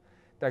choose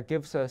that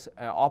gives us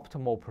an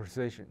optimal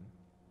precision.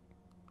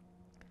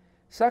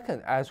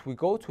 Second, as we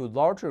go to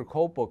larger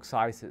codebook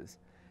sizes,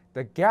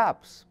 the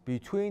gaps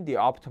between the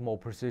optimal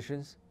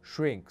precisions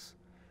shrinks,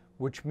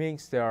 which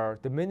means there are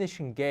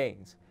diminishing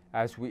gains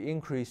as we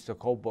increase the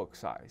codebook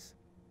size.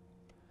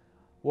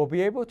 We'll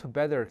be able to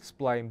better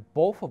explain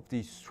both of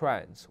these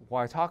trends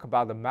when I talk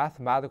about the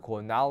mathematical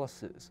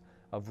analysis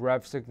of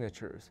rev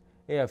signatures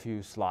in a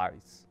few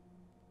slides.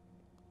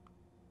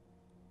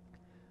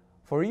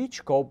 For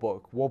each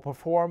codebook, we'll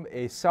perform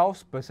a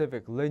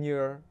cell-specific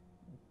linear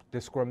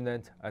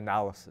discriminant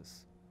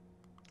analysis.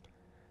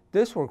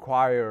 This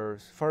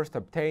requires first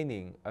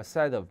obtaining a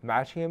set of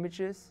matching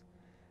images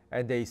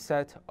and a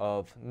set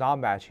of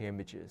non-matching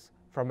images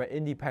from an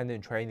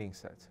independent training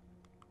set.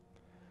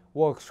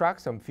 We'll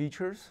extract some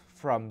features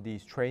from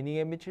these training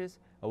images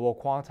and we'll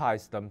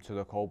quantize them to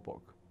the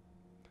codebook.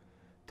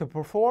 To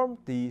perform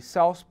the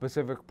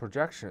cell-specific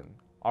projection,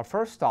 our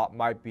first stop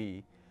might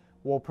be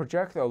we'll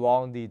project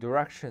along the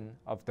direction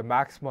of the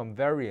maximum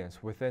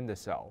variance within the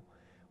cell,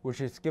 which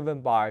is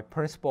given by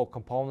principal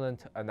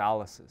component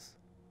analysis.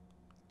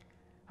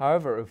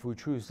 However, if we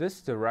choose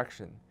this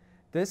direction,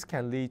 this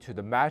can lead to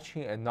the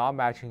matching and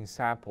non-matching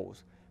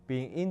samples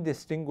being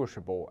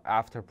indistinguishable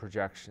after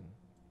projection.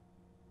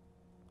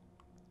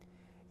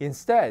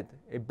 Instead,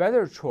 a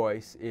better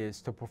choice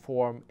is to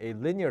perform a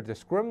linear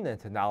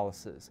discriminant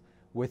analysis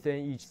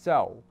within each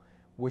cell,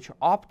 which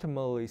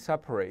optimally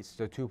separates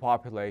the two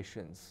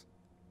populations.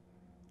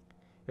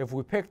 If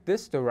we pick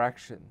this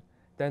direction,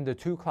 then the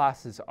two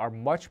classes are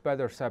much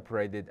better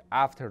separated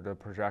after the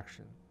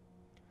projection.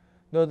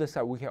 Notice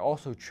that we can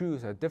also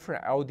choose a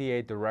different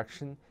LDA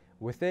direction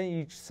within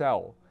each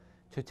cell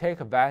to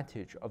take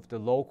advantage of the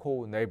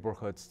local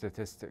neighborhood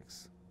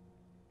statistics.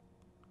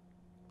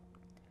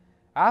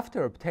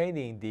 After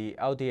obtaining the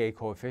LDA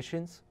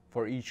coefficients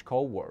for each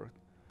code word,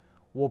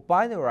 we'll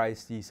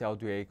binarize these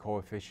LDA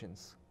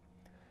coefficients.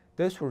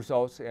 This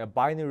results in a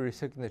binary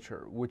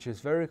signature, which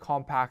is very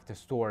compact to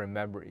store in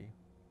memory.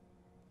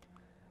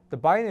 The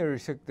binary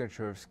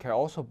signatures can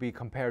also be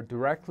compared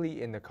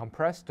directly in the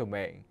compressed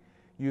domain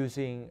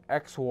using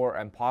XOR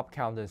and pop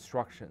count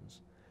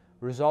instructions,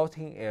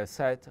 resulting in a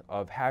set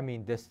of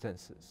Hamming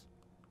distances.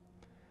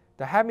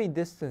 The Hamming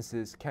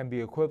distances can be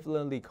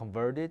equivalently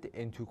converted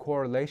into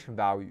correlation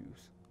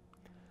values.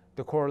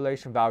 The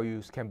correlation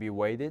values can be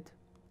weighted,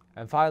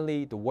 and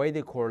finally, the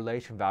weighted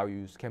correlation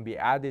values can be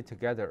added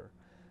together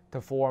to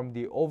form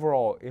the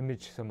overall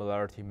image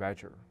similarity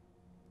measure.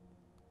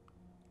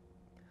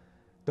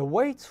 The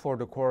weights for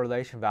the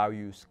correlation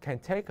values can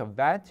take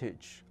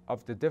advantage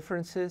of the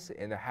differences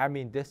in the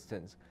Hamming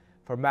distance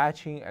for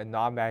matching and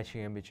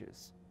non-matching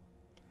images.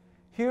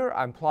 Here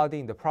I'm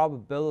plotting the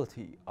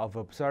probability of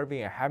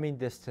observing a Hamming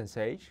distance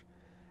h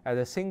at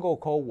a single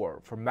code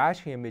word for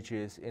matching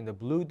images in the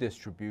blue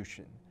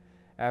distribution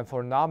and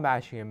for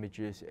non-matching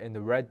images in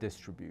the red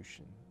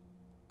distribution.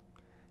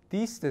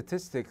 These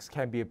statistics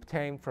can be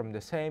obtained from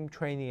the same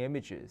training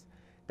images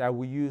that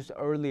we used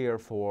earlier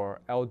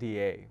for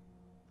LDA.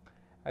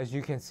 As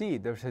you can see,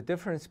 there's a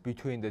difference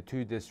between the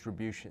two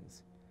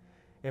distributions.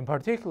 In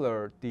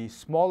particular, the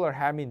smaller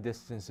Hamming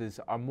distances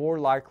are more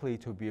likely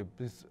to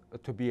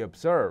be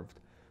observed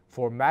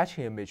for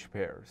matching image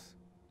pairs.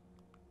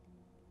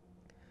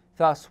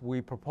 Thus,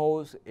 we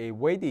propose a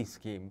weighting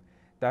scheme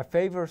that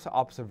favors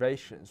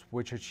observations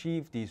which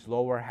achieve these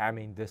lower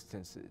Hamming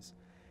distances,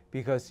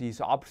 because these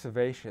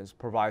observations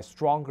provide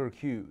stronger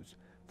cues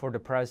for the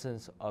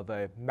presence of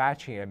a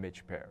matching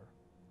image pair.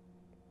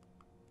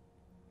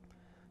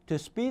 To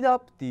speed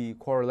up the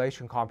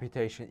correlation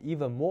computation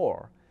even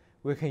more,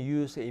 we can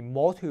use a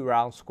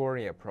multi-round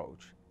scoring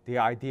approach. The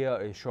idea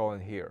is shown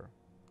here.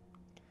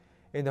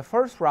 In the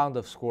first round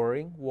of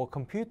scoring, we'll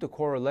compute the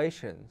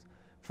correlations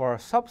for a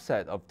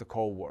subset of the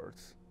code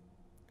words.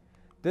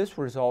 This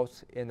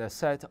results in a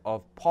set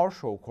of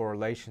partial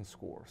correlation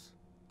scores.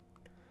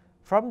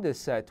 From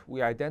this set,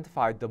 we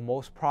identified the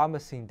most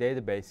promising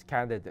database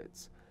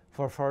candidates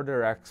for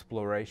further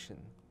exploration.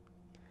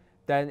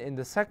 Then in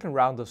the second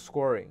round of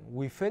scoring,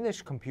 we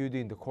finished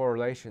computing the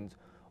correlations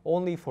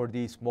only for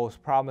these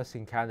most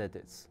promising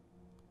candidates.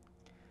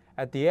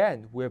 At the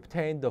end, we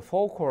obtained the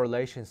full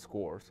correlation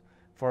scores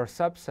for a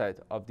subset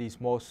of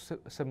these most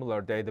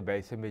similar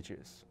database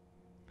images.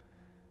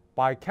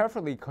 By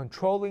carefully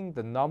controlling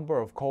the number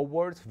of code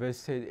words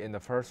visited in the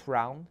first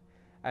round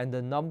and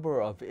the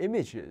number of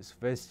images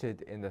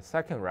visited in the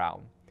second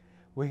round,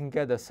 we can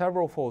get a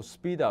several-fold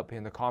speed up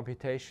in the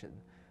computation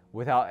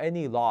without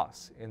any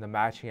loss in the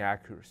matching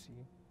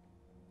accuracy.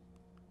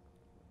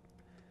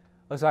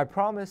 As I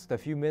promised a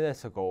few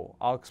minutes ago,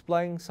 I'll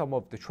explain some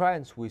of the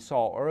trends we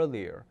saw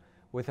earlier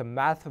with a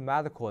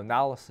mathematical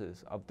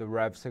analysis of the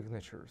rev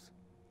signatures.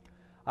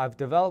 I've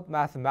developed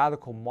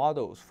mathematical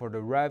models for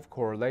the rev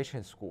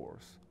correlation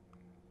scores.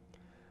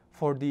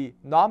 For the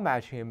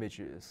non-matching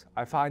images,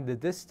 I find the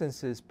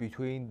distances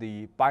between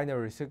the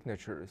binary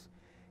signatures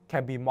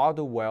can be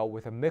modeled well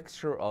with a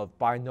mixture of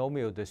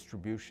binomial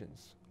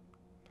distributions.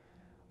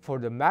 For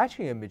the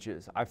matching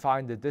images, I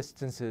find the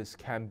distances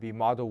can be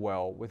modeled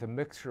well with a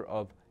mixture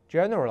of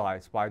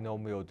generalized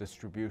binomial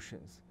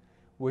distributions,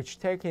 which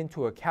take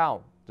into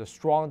account the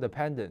strong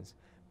dependence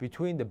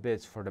between the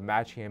bits for the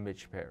matching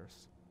image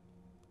pairs.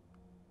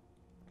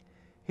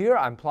 Here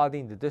I'm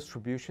plotting the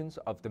distributions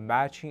of the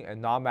matching and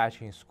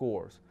non-matching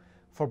scores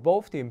for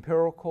both the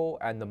empirical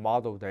and the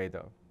model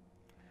data.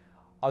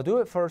 I'll do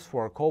it first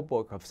for a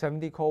codebook of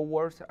 70 code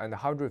words and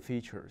 100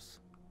 features.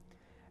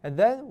 And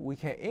then we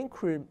can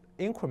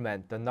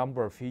increment the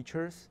number of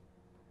features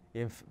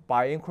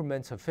by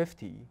increments of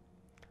 50.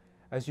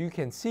 As you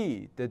can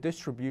see, the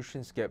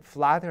distributions get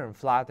flatter and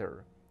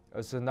flatter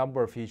as the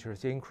number of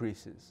features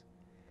increases.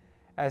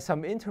 At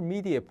some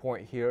intermediate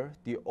point here,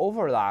 the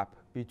overlap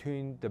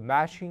between the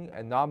matching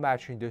and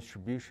non-matching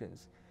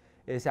distributions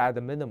is at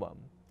a minimum.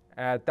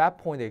 And at that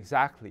point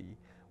exactly,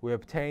 we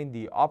obtain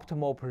the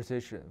optimal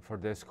precision for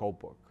this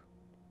codebook.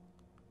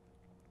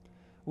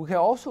 We can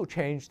also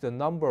change the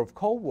number of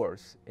code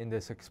words in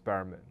this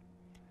experiment.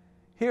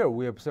 Here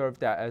we observe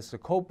that as the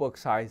codebook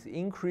size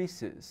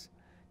increases,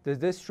 the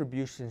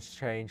distributions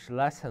change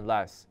less and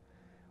less,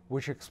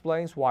 which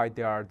explains why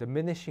there are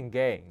diminishing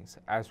gains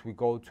as we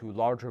go to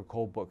larger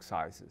codebook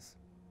sizes.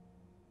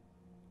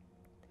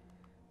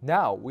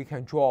 Now we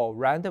can draw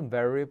random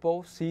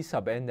variable C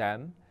sub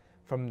nm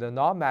from the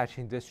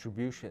non-matching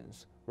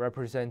distributions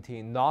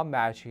representing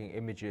non-matching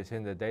images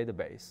in the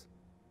database.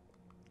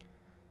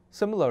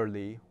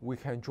 Similarly, we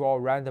can draw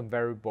random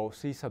variable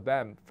C sub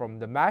m from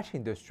the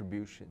matching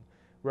distribution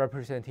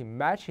representing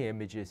matching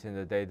images in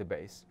the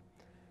database.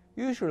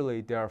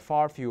 Usually, there are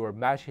far fewer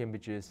matching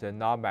images than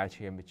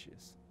non-matching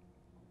images.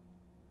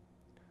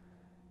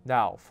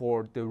 Now,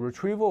 for the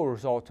retrieval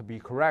result to be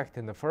correct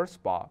in the first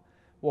spot,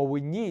 what we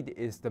need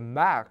is the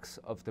max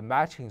of the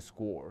matching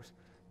scores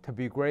to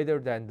be greater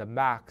than the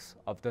max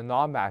of the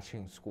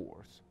non-matching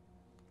scores.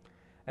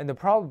 And the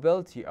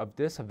probability of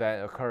this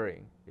event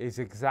occurring is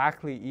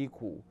exactly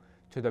equal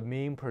to the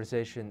mean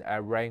precision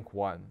at rank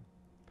 1.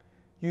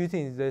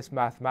 Using this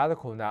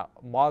mathematical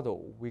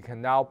model, we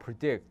can now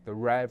predict the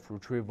rev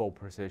retrieval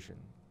precision.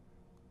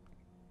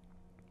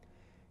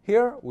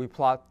 Here, we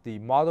plot the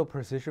model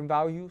precision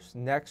values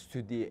next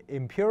to the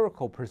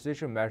empirical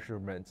precision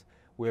measurements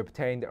we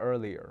obtained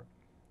earlier.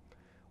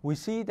 We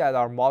see that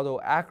our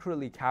model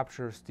accurately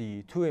captures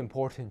the two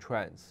important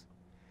trends.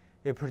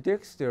 It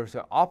predicts there's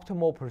an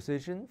optimal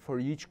precision for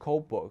each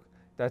codebook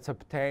that's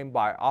obtained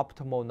by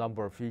optimal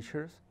number of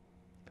features.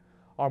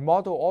 Our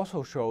model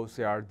also shows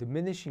there are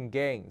diminishing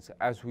gains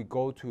as we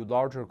go to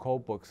larger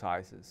codebook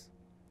sizes.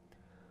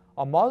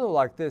 A model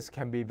like this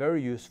can be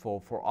very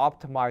useful for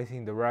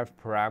optimizing the rev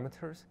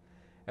parameters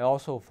and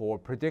also for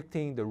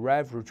predicting the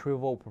rev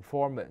retrieval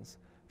performance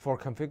for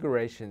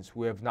configurations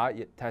we have not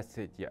yet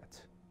tested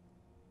yet.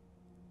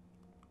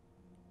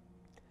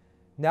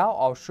 Now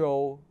I'll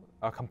show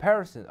a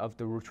comparison of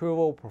the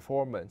retrieval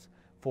performance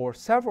for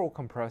several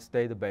compressed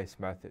database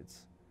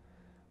methods.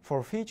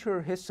 For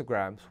feature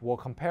histograms, we'll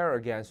compare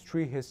against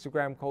tree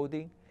histogram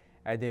coding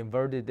and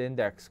inverted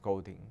index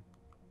coding.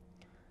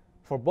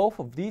 For both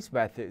of these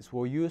methods,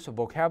 we'll use a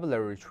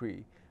vocabulary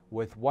tree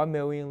with 1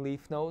 million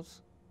leaf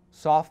nodes,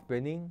 soft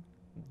binning,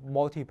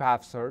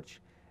 multipath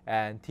search,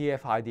 and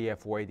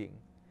TF-IDF weighting.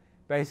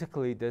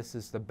 Basically, this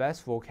is the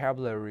best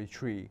vocabulary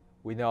tree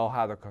we know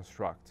how to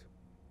construct.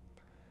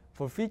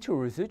 For feature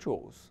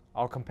residuals,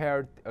 I'll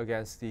compare it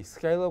against the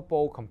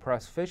scalable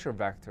compressed Fisher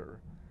vector,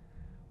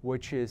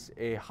 which is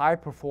a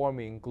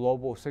high-performing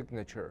global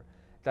signature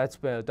that's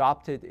been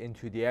adopted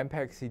into the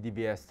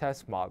MPEG-CDVS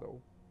test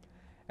model.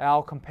 and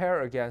I'll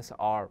compare against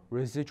our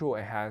residual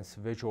enhanced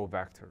visual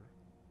vector.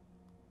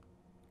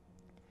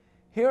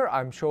 Here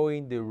I'm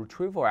showing the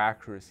retrieval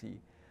accuracy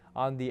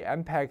on the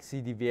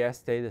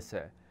MPEG-CDVS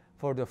dataset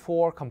for the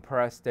 4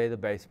 compressed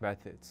database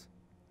methods.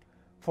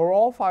 For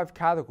all 5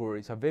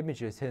 categories of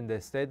images in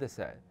this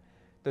dataset,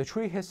 the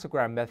tree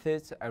histogram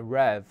methods and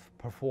REV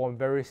perform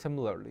very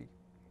similarly.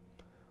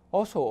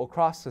 Also,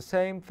 across the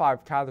same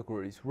 5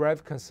 categories,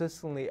 REV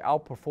consistently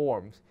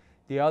outperforms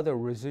the other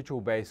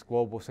residual-based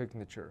global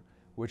signature,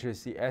 which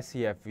is the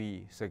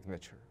SEFV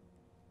signature.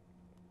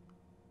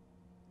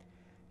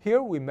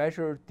 Here we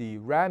measure the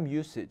RAM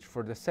usage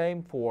for the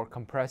same 4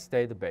 compressed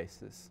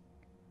databases.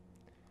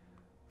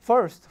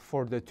 First,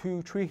 for the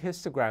 2 tree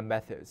histogram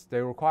methods,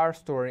 they require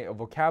storing a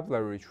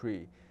vocabulary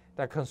tree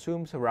that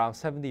consumes around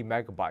 70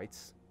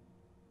 megabytes.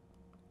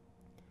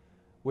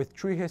 With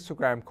tree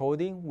histogram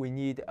coding, we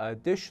need an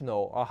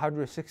additional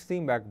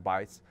 116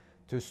 megabytes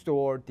to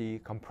store the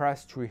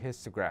compressed tree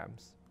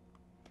histograms.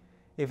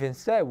 If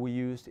instead we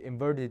used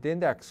inverted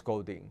index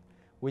coding,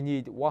 we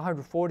need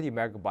 140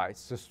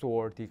 megabytes to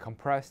store the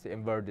compressed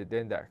inverted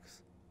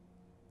index.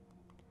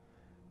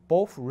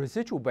 Both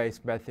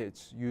residual-based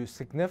methods use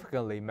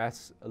significantly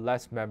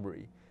less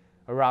memory,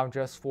 around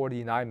just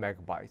 49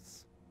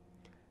 megabytes.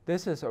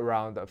 This is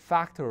around a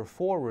factor of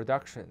 4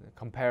 reduction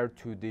compared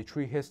to the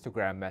tree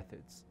histogram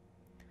methods.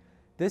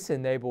 This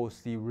enables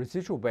the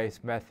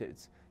residual-based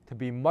methods to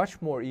be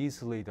much more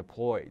easily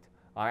deployed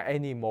on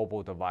any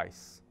mobile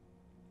device.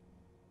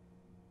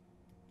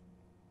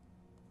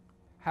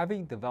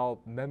 Having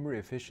developed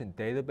memory-efficient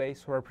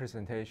database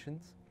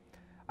representations,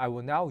 I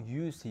will now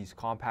use these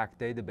compact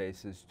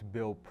databases to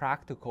build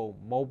practical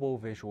mobile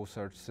visual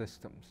search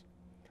systems.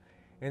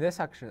 In this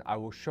section, I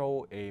will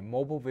show a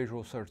mobile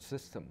visual search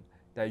system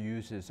that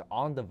uses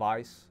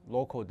on-device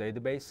local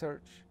database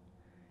search,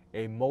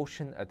 a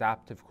motion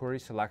adaptive query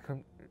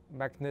selection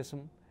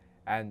mechanism,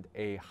 and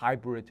a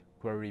hybrid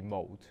query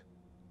mode.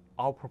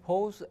 I'll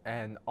propose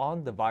an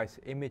on-device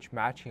image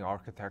matching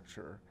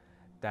architecture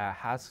that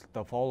has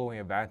the following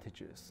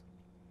advantages.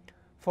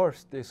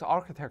 First, this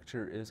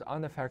architecture is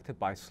unaffected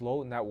by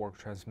slow network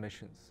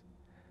transmissions.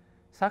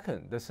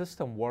 Second, the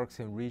system works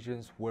in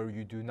regions where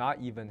you do not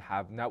even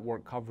have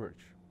network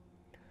coverage.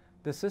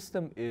 The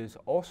system is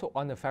also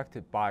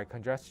unaffected by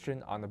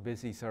congestion on a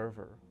busy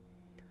server.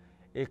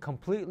 It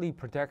completely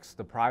protects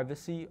the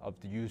privacy of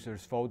the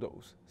user's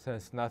photos,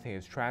 since nothing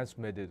is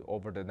transmitted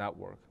over the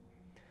network.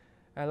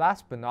 And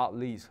last but not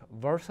least,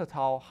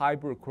 versatile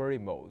hybrid query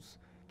modes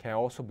can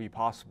also be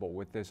possible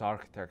with this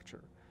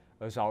architecture,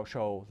 as I'll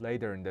show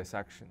later in this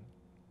section.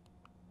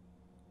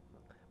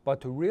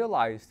 But to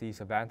realize these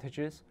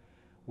advantages,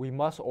 we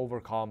must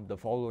overcome the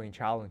following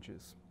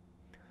challenges.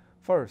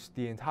 First,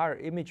 the entire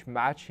image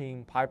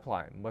matching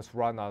pipeline must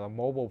run on a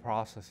mobile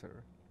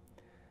processor.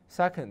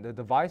 Second, the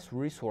device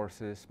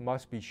resources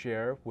must be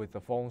shared with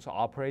the phone's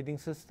operating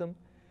system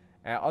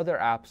and other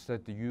apps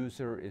that the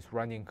user is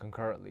running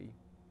concurrently.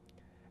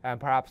 And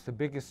perhaps the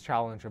biggest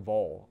challenge of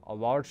all, a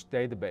large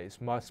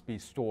database must be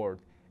stored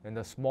in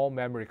the small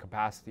memory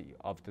capacity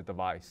of the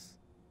device.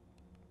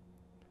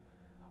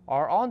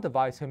 Our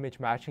on-device image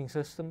matching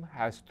system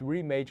has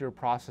 3 major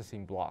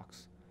processing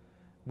blocks: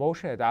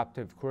 motion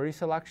adaptive query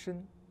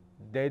selection,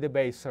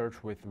 database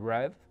search with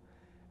REV,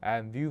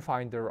 and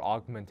viewfinder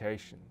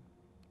augmentation.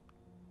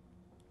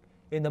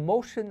 In the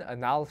motion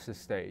analysis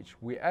stage,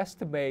 we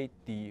estimate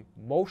the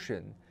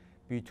motion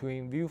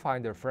between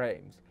viewfinder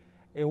frames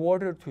in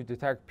order to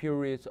detect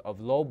periods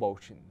of low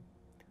motion.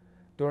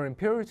 During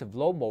periods of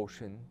low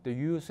motion, the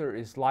user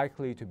is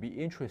likely to be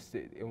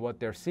interested in what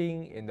they're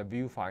seeing in the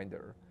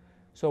viewfinder,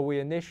 so we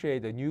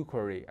initiate a new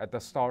query at the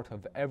start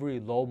of every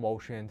low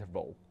motion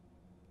interval.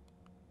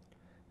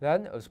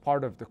 Then, as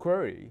part of the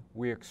query,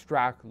 we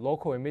extract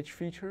local image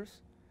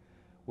features,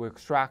 we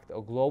extract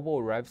a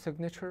global REV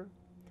signature,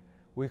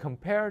 we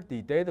compare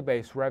the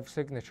database REV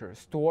signature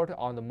stored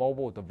on the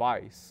mobile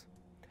device,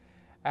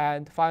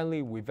 and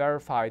finally, we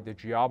verify the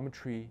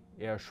geometry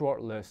in a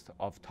short list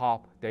of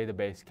top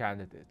database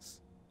candidates.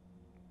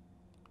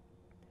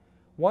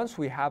 Once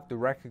we have the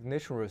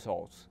recognition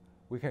results,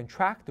 we can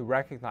track the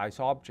recognized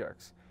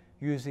objects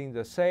using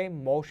the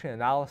same motion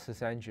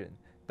analysis engine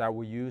that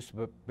we used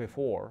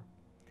before,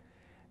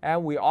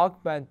 and we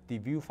augment the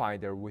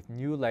viewfinder with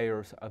new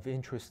layers of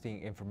interesting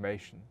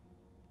information.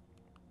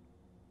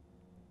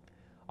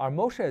 Our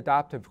motion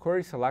adaptive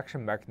query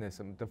selection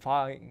mechanism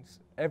defines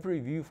every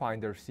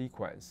viewfinder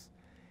sequence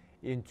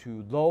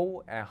into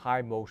low and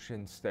high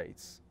motion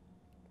states.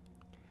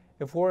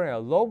 If we're in a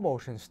low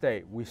motion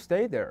state, we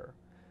stay there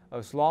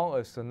as long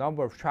as the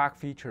number of track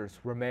features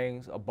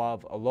remains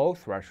above a low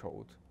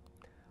threshold.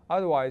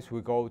 Otherwise,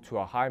 we go to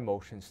a high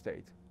motion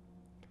state.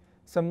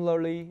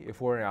 Similarly, if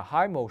we're in a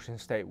high motion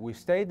state, we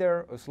stay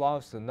there as long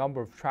as the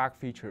number of track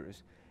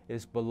features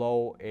is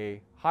below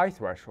a high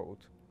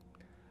threshold.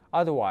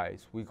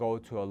 Otherwise, we go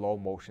to a low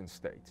motion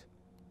state.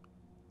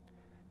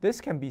 This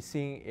can be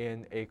seen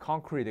in a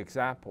concrete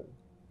example.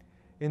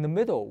 In the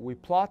middle, we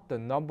plot the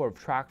number of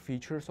track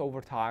features over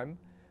time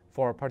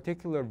for a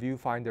particular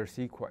viewfinder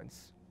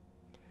sequence.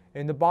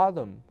 In the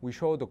bottom, we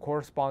show the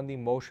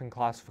corresponding motion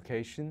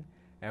classification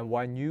and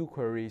when new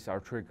queries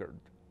are triggered.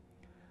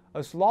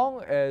 As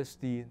long as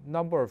the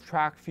number of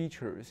track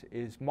features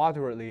is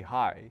moderately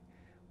high,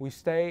 we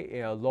stay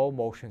in a low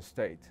motion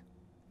state.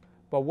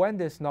 But when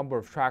this number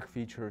of track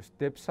features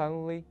dips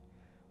suddenly,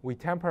 we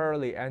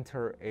temporarily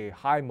enter a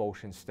high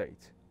motion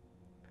state.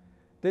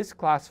 This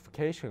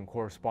classification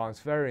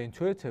corresponds very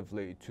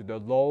intuitively to the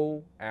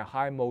low and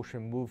high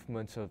motion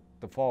movements of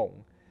the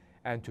phone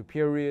and to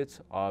periods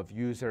of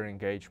user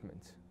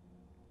engagement.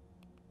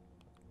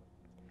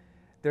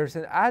 There's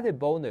an added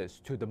bonus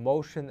to the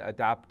motion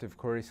adaptive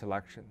query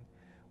selection,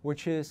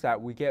 which is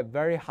that we get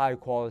very high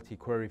quality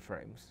query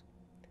frames.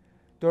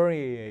 During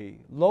a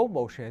low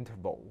motion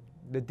interval,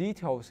 the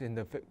details in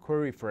the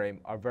query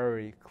frame are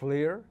very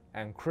clear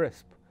and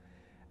crisp,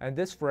 and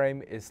this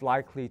frame is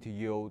likely to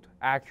yield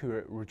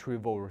accurate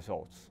retrieval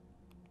results.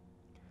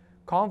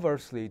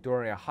 Conversely,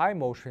 during a high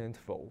motion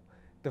interval,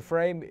 the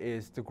frame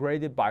is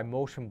degraded by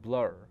motion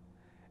blur,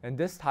 and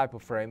this type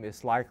of frame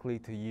is likely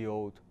to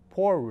yield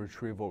poor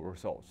retrieval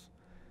results,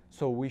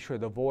 so we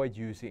should avoid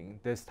using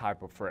this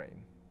type of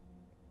frame.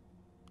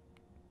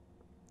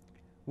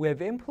 We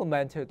have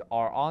implemented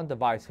our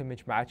on-device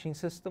image matching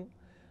system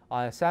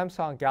on a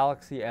Samsung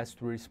Galaxy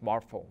S3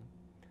 smartphone.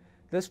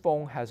 This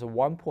phone has a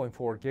 1.4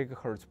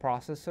 GHz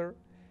processor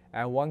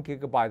and 1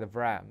 GB of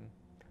RAM.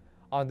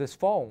 On this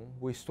phone,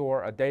 we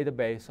store a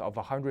database of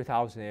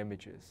 100,000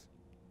 images.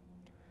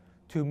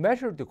 To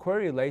measure the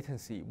query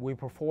latency, we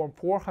perform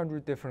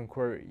 400 different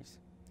queries.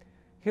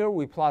 Here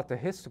we plot the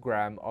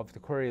histogram of the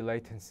query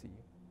latency.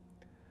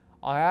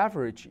 On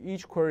average,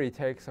 each query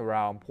takes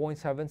around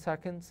 0.7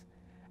 seconds,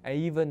 and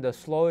even the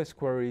slowest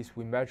queries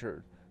we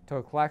measured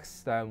took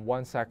less than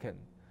 1 second,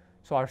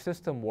 so our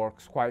system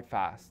works quite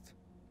fast.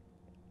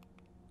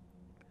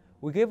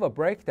 We give a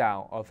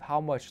breakdown of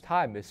how much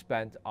time is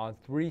spent on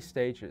 3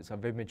 stages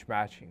of image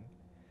matching.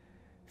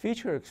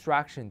 Feature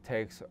extraction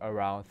takes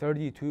around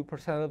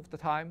 32% of the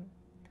time.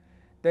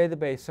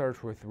 Database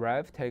search with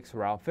Rev takes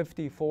around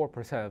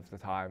 54% of the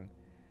time.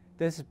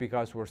 This is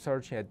because we're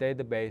searching a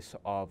database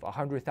of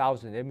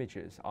 100,000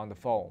 images on the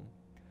phone.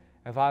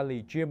 And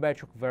finally,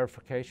 geometric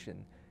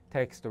verification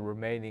takes the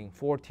remaining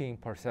 14%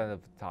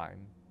 of the time.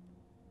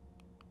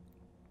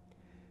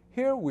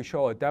 Here we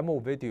show a demo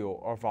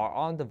video of our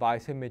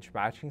on-device image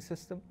matching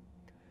system.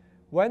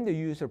 When the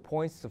user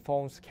points the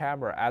phone's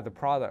camera at the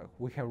product,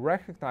 we can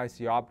recognize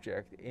the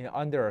object in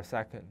under a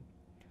second.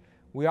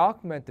 We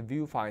augment the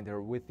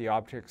viewfinder with the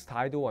object's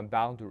title and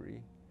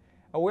boundary,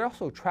 and we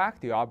also track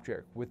the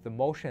object with the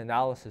motion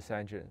analysis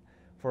engine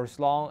for as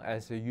long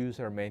as the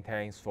user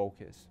maintains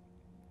focus.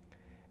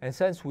 And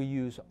since we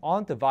use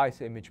on-device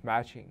image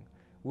matching,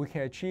 we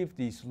can achieve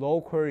these low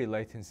query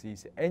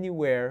latencies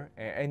anywhere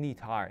and any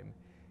time,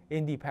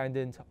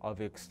 independent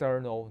of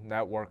external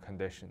network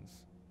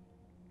conditions.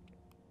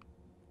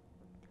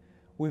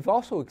 We've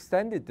also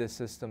extended this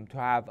system to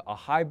have a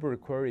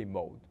hybrid query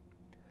mode.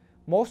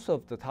 Most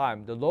of the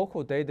time, the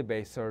local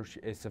database search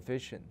is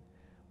sufficient.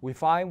 We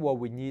find what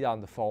we need on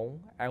the phone,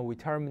 and we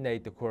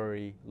terminate the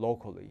query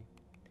locally.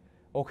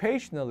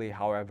 Occasionally,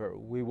 however,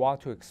 we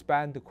want to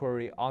expand the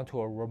query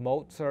onto a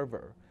remote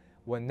server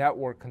when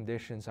network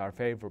conditions are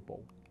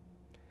favorable.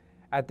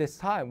 At this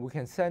time, we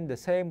can send the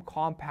same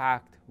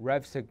compact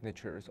Rev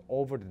signatures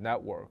over the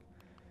network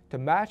to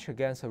match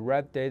against a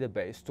Rev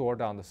database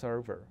stored on the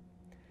server.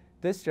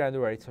 This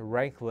generates a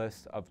ranked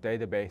list of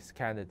database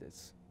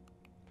candidates.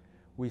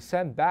 We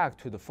send back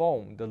to the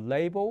phone the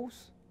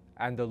labels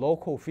and the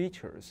local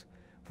features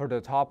for the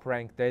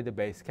top-ranked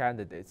database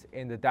candidates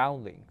in the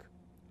downlink,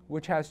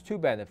 which has 2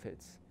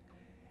 benefits.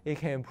 It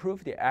can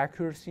improve the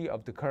accuracy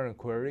of the current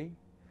query,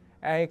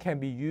 and it can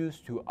be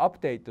used to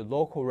update the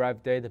local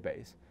Rev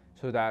database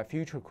so that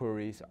future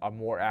queries are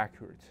more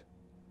accurate.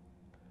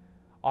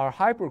 Our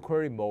hybrid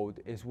query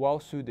mode is well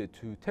suited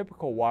to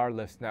typical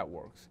wireless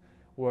networks,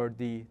 where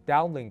the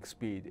downlink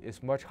speed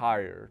is much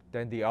higher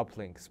than the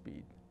uplink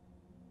speed.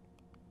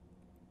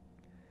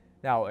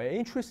 Now, an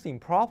interesting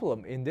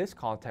problem in this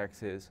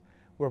context is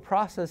we're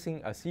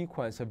processing a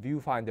sequence of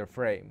viewfinder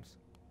frames.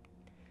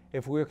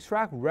 If we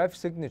extract Rev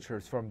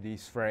signatures from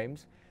these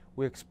frames,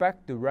 we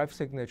expect the Rev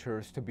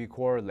signatures to be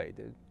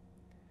correlated.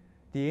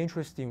 The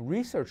interesting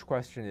research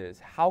question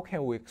is, how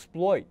can we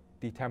exploit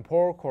the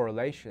temporal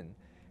correlation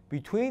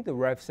between the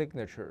Rev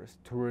signatures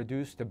to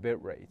reduce the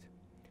bit rate?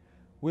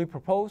 We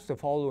propose the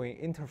following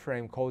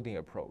interframe coding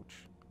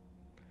approach.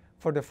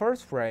 For the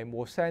first frame,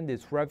 we'll send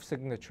its Rev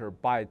signature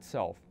by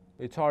itself.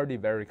 It's already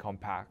very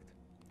compact.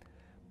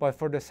 But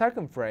for the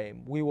second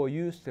frame, we will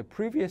use the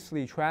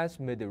previously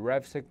transmitted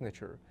Rev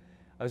signature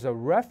as a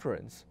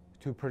reference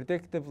to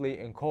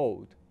predictively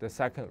encode the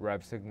second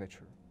Rev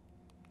signature.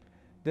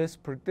 This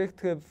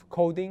predictive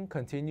coding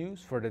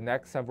continues for the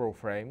next several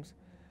frames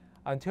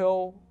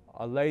until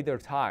a later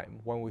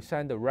time when we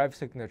send the Rev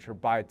signature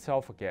by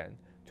itself again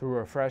to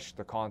refresh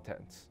the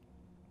contents.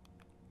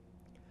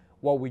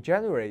 What we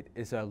generate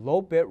is a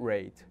low bit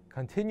rate,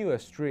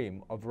 continuous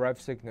stream of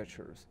Rev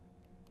signatures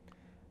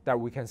that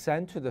we can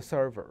send to the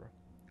server.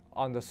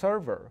 On the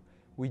server,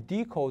 we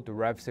decode the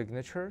rev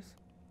signatures,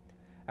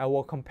 and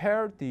we'll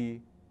compare the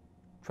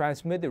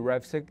transmitted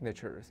rev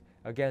signatures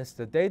against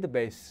the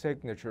database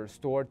signatures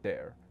stored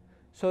there,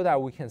 so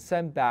that we can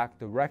send back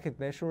the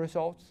recognition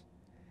results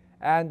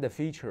and the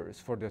features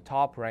for the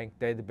top-ranked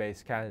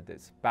database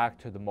candidates back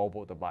to the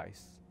mobile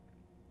device.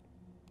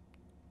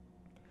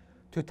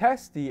 To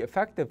test the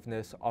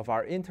effectiveness of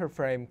our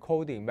interframe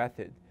coding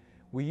method,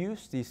 we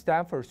use the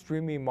Stanford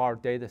Streaming MAR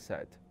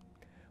dataset,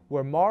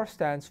 where MAR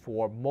stands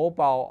for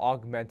Mobile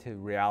Augmented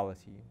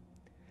Reality,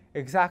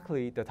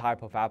 exactly the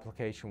type of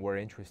application we're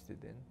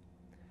interested in.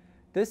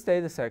 This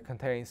dataset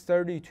contains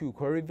 32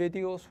 query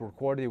videos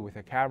recorded with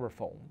a camera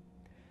phone.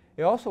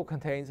 It also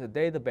contains a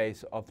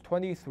database of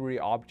 23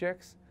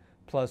 objects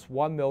plus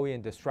 1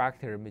 million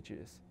distracted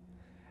images.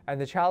 And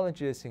the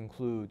challenges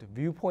include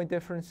viewpoint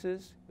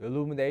differences,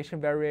 illumination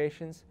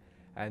variations,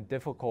 and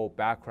difficult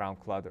background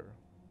clutter.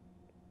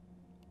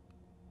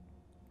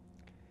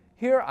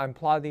 Here I'm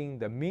plotting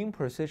the mean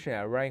precision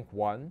at rank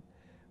 1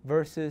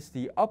 versus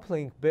the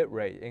uplink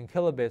bitrate in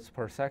kilobits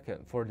per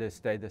second for this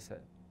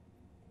dataset.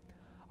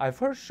 I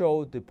first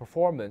showed the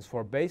performance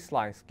for a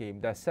baseline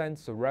scheme that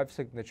sends the rev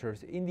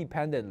signatures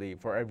independently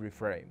for every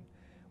frame,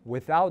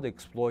 without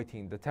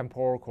exploiting the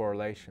temporal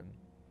correlation.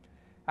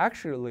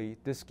 Actually,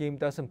 this scheme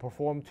doesn't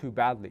perform too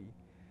badly.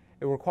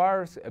 It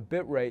requires a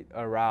bitrate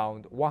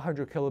around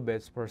 100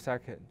 kilobits per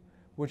second,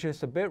 which is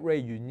the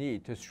bitrate you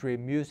need to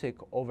stream music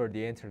over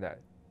the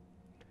internet.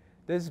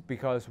 This is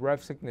because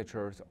rev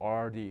signatures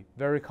are already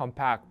very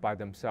compact by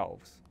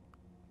themselves.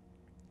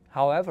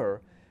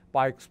 However,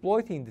 by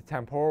exploiting the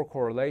temporal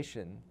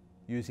correlation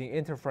using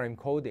interframe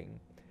coding,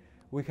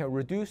 we can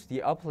reduce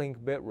the uplink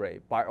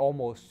bitrate by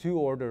almost 2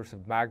 orders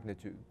of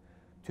magnitude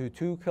to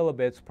 2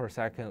 kilobits per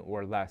second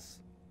or less.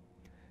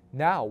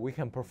 Now we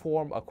can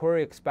perform a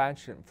query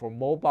expansion for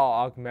mobile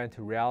augmented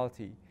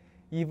reality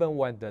even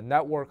when the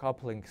network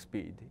uplink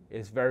speed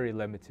is very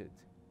limited.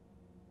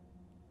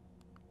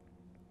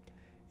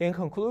 In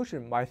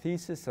conclusion, my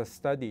thesis has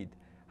studied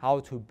how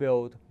to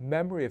build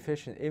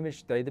memory-efficient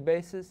image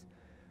databases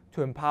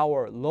to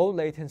empower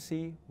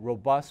low-latency,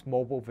 robust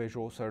mobile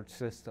visual search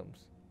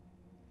systems.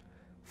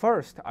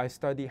 First, I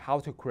studied how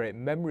to create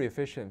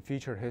memory-efficient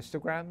feature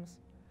histograms.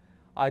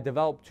 I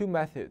developed 2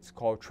 methods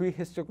called tree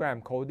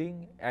histogram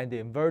coding and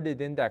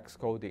inverted index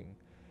coding,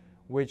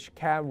 which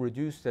can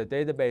reduce the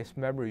database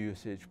memory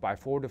usage by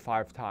 4 to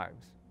 5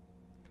 times.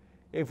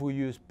 If we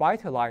use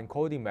byte-align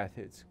coding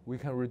methods, we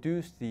can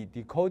reduce the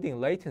decoding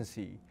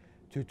latency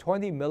to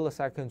 20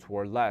 milliseconds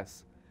or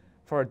less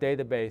for a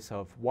database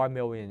of 1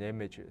 million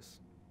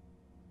images.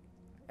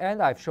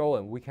 And I've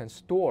shown we can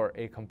store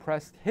a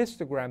compressed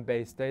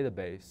histogram-based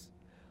database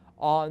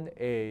on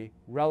a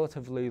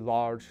relatively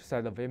large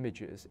set of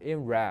images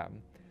in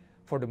RAM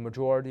for the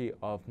majority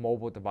of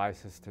mobile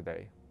devices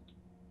today.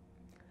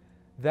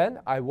 Then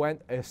I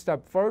went a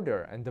step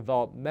further and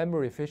developed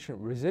memory-efficient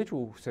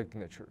residual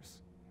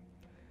signatures.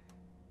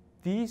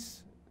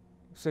 These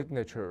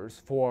signatures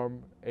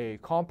form a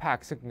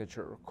compact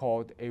signature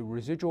called a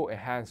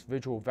residual-enhanced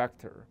visual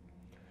vector,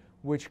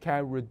 which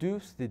can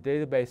reduce the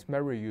database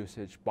memory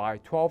usage by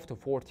 12 to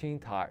 14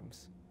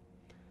 times.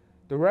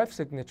 The rev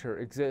signature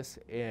exists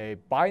in a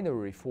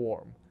binary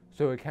form,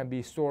 so it can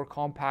be stored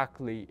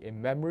compactly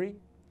in memory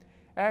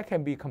and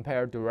can be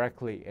compared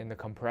directly in the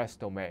compressed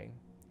domain.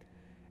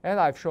 And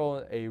I've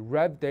shown a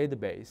rev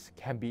database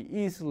can be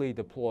easily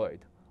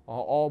deployed on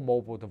all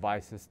mobile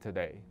devices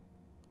today.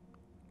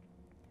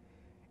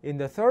 In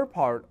the third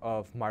part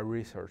of my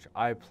research,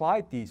 I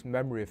applied these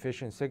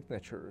memory-efficient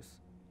signatures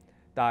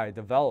that I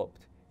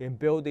developed in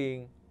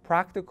building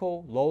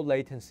practical,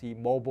 low-latency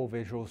mobile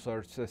visual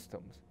search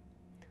systems.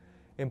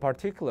 In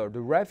particular,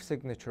 the rev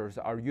signatures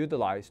are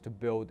utilized to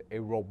build a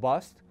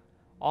robust,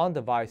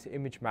 on-device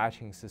image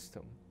matching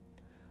system.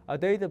 A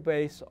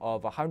database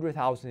of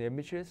 100,000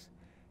 images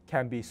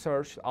can be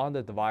searched on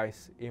the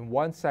device in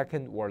 1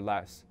 second or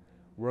less,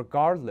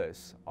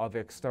 regardless of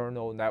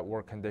external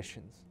network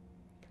conditions.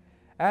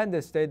 And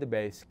this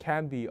database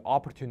can be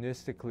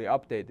opportunistically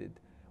updated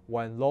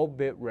when low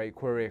bitrate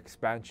query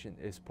expansion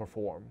is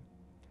performed.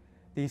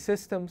 These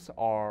systems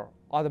are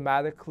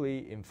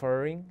automatically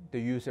inferring the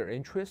user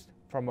interest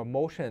from a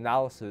motion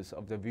analysis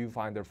of the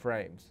viewfinder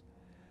frames,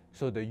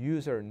 so the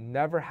user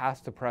never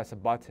has to press a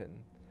button,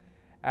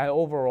 and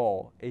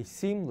overall, a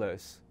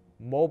seamless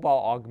mobile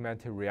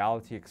augmented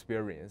reality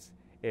experience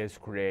is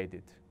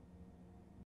created.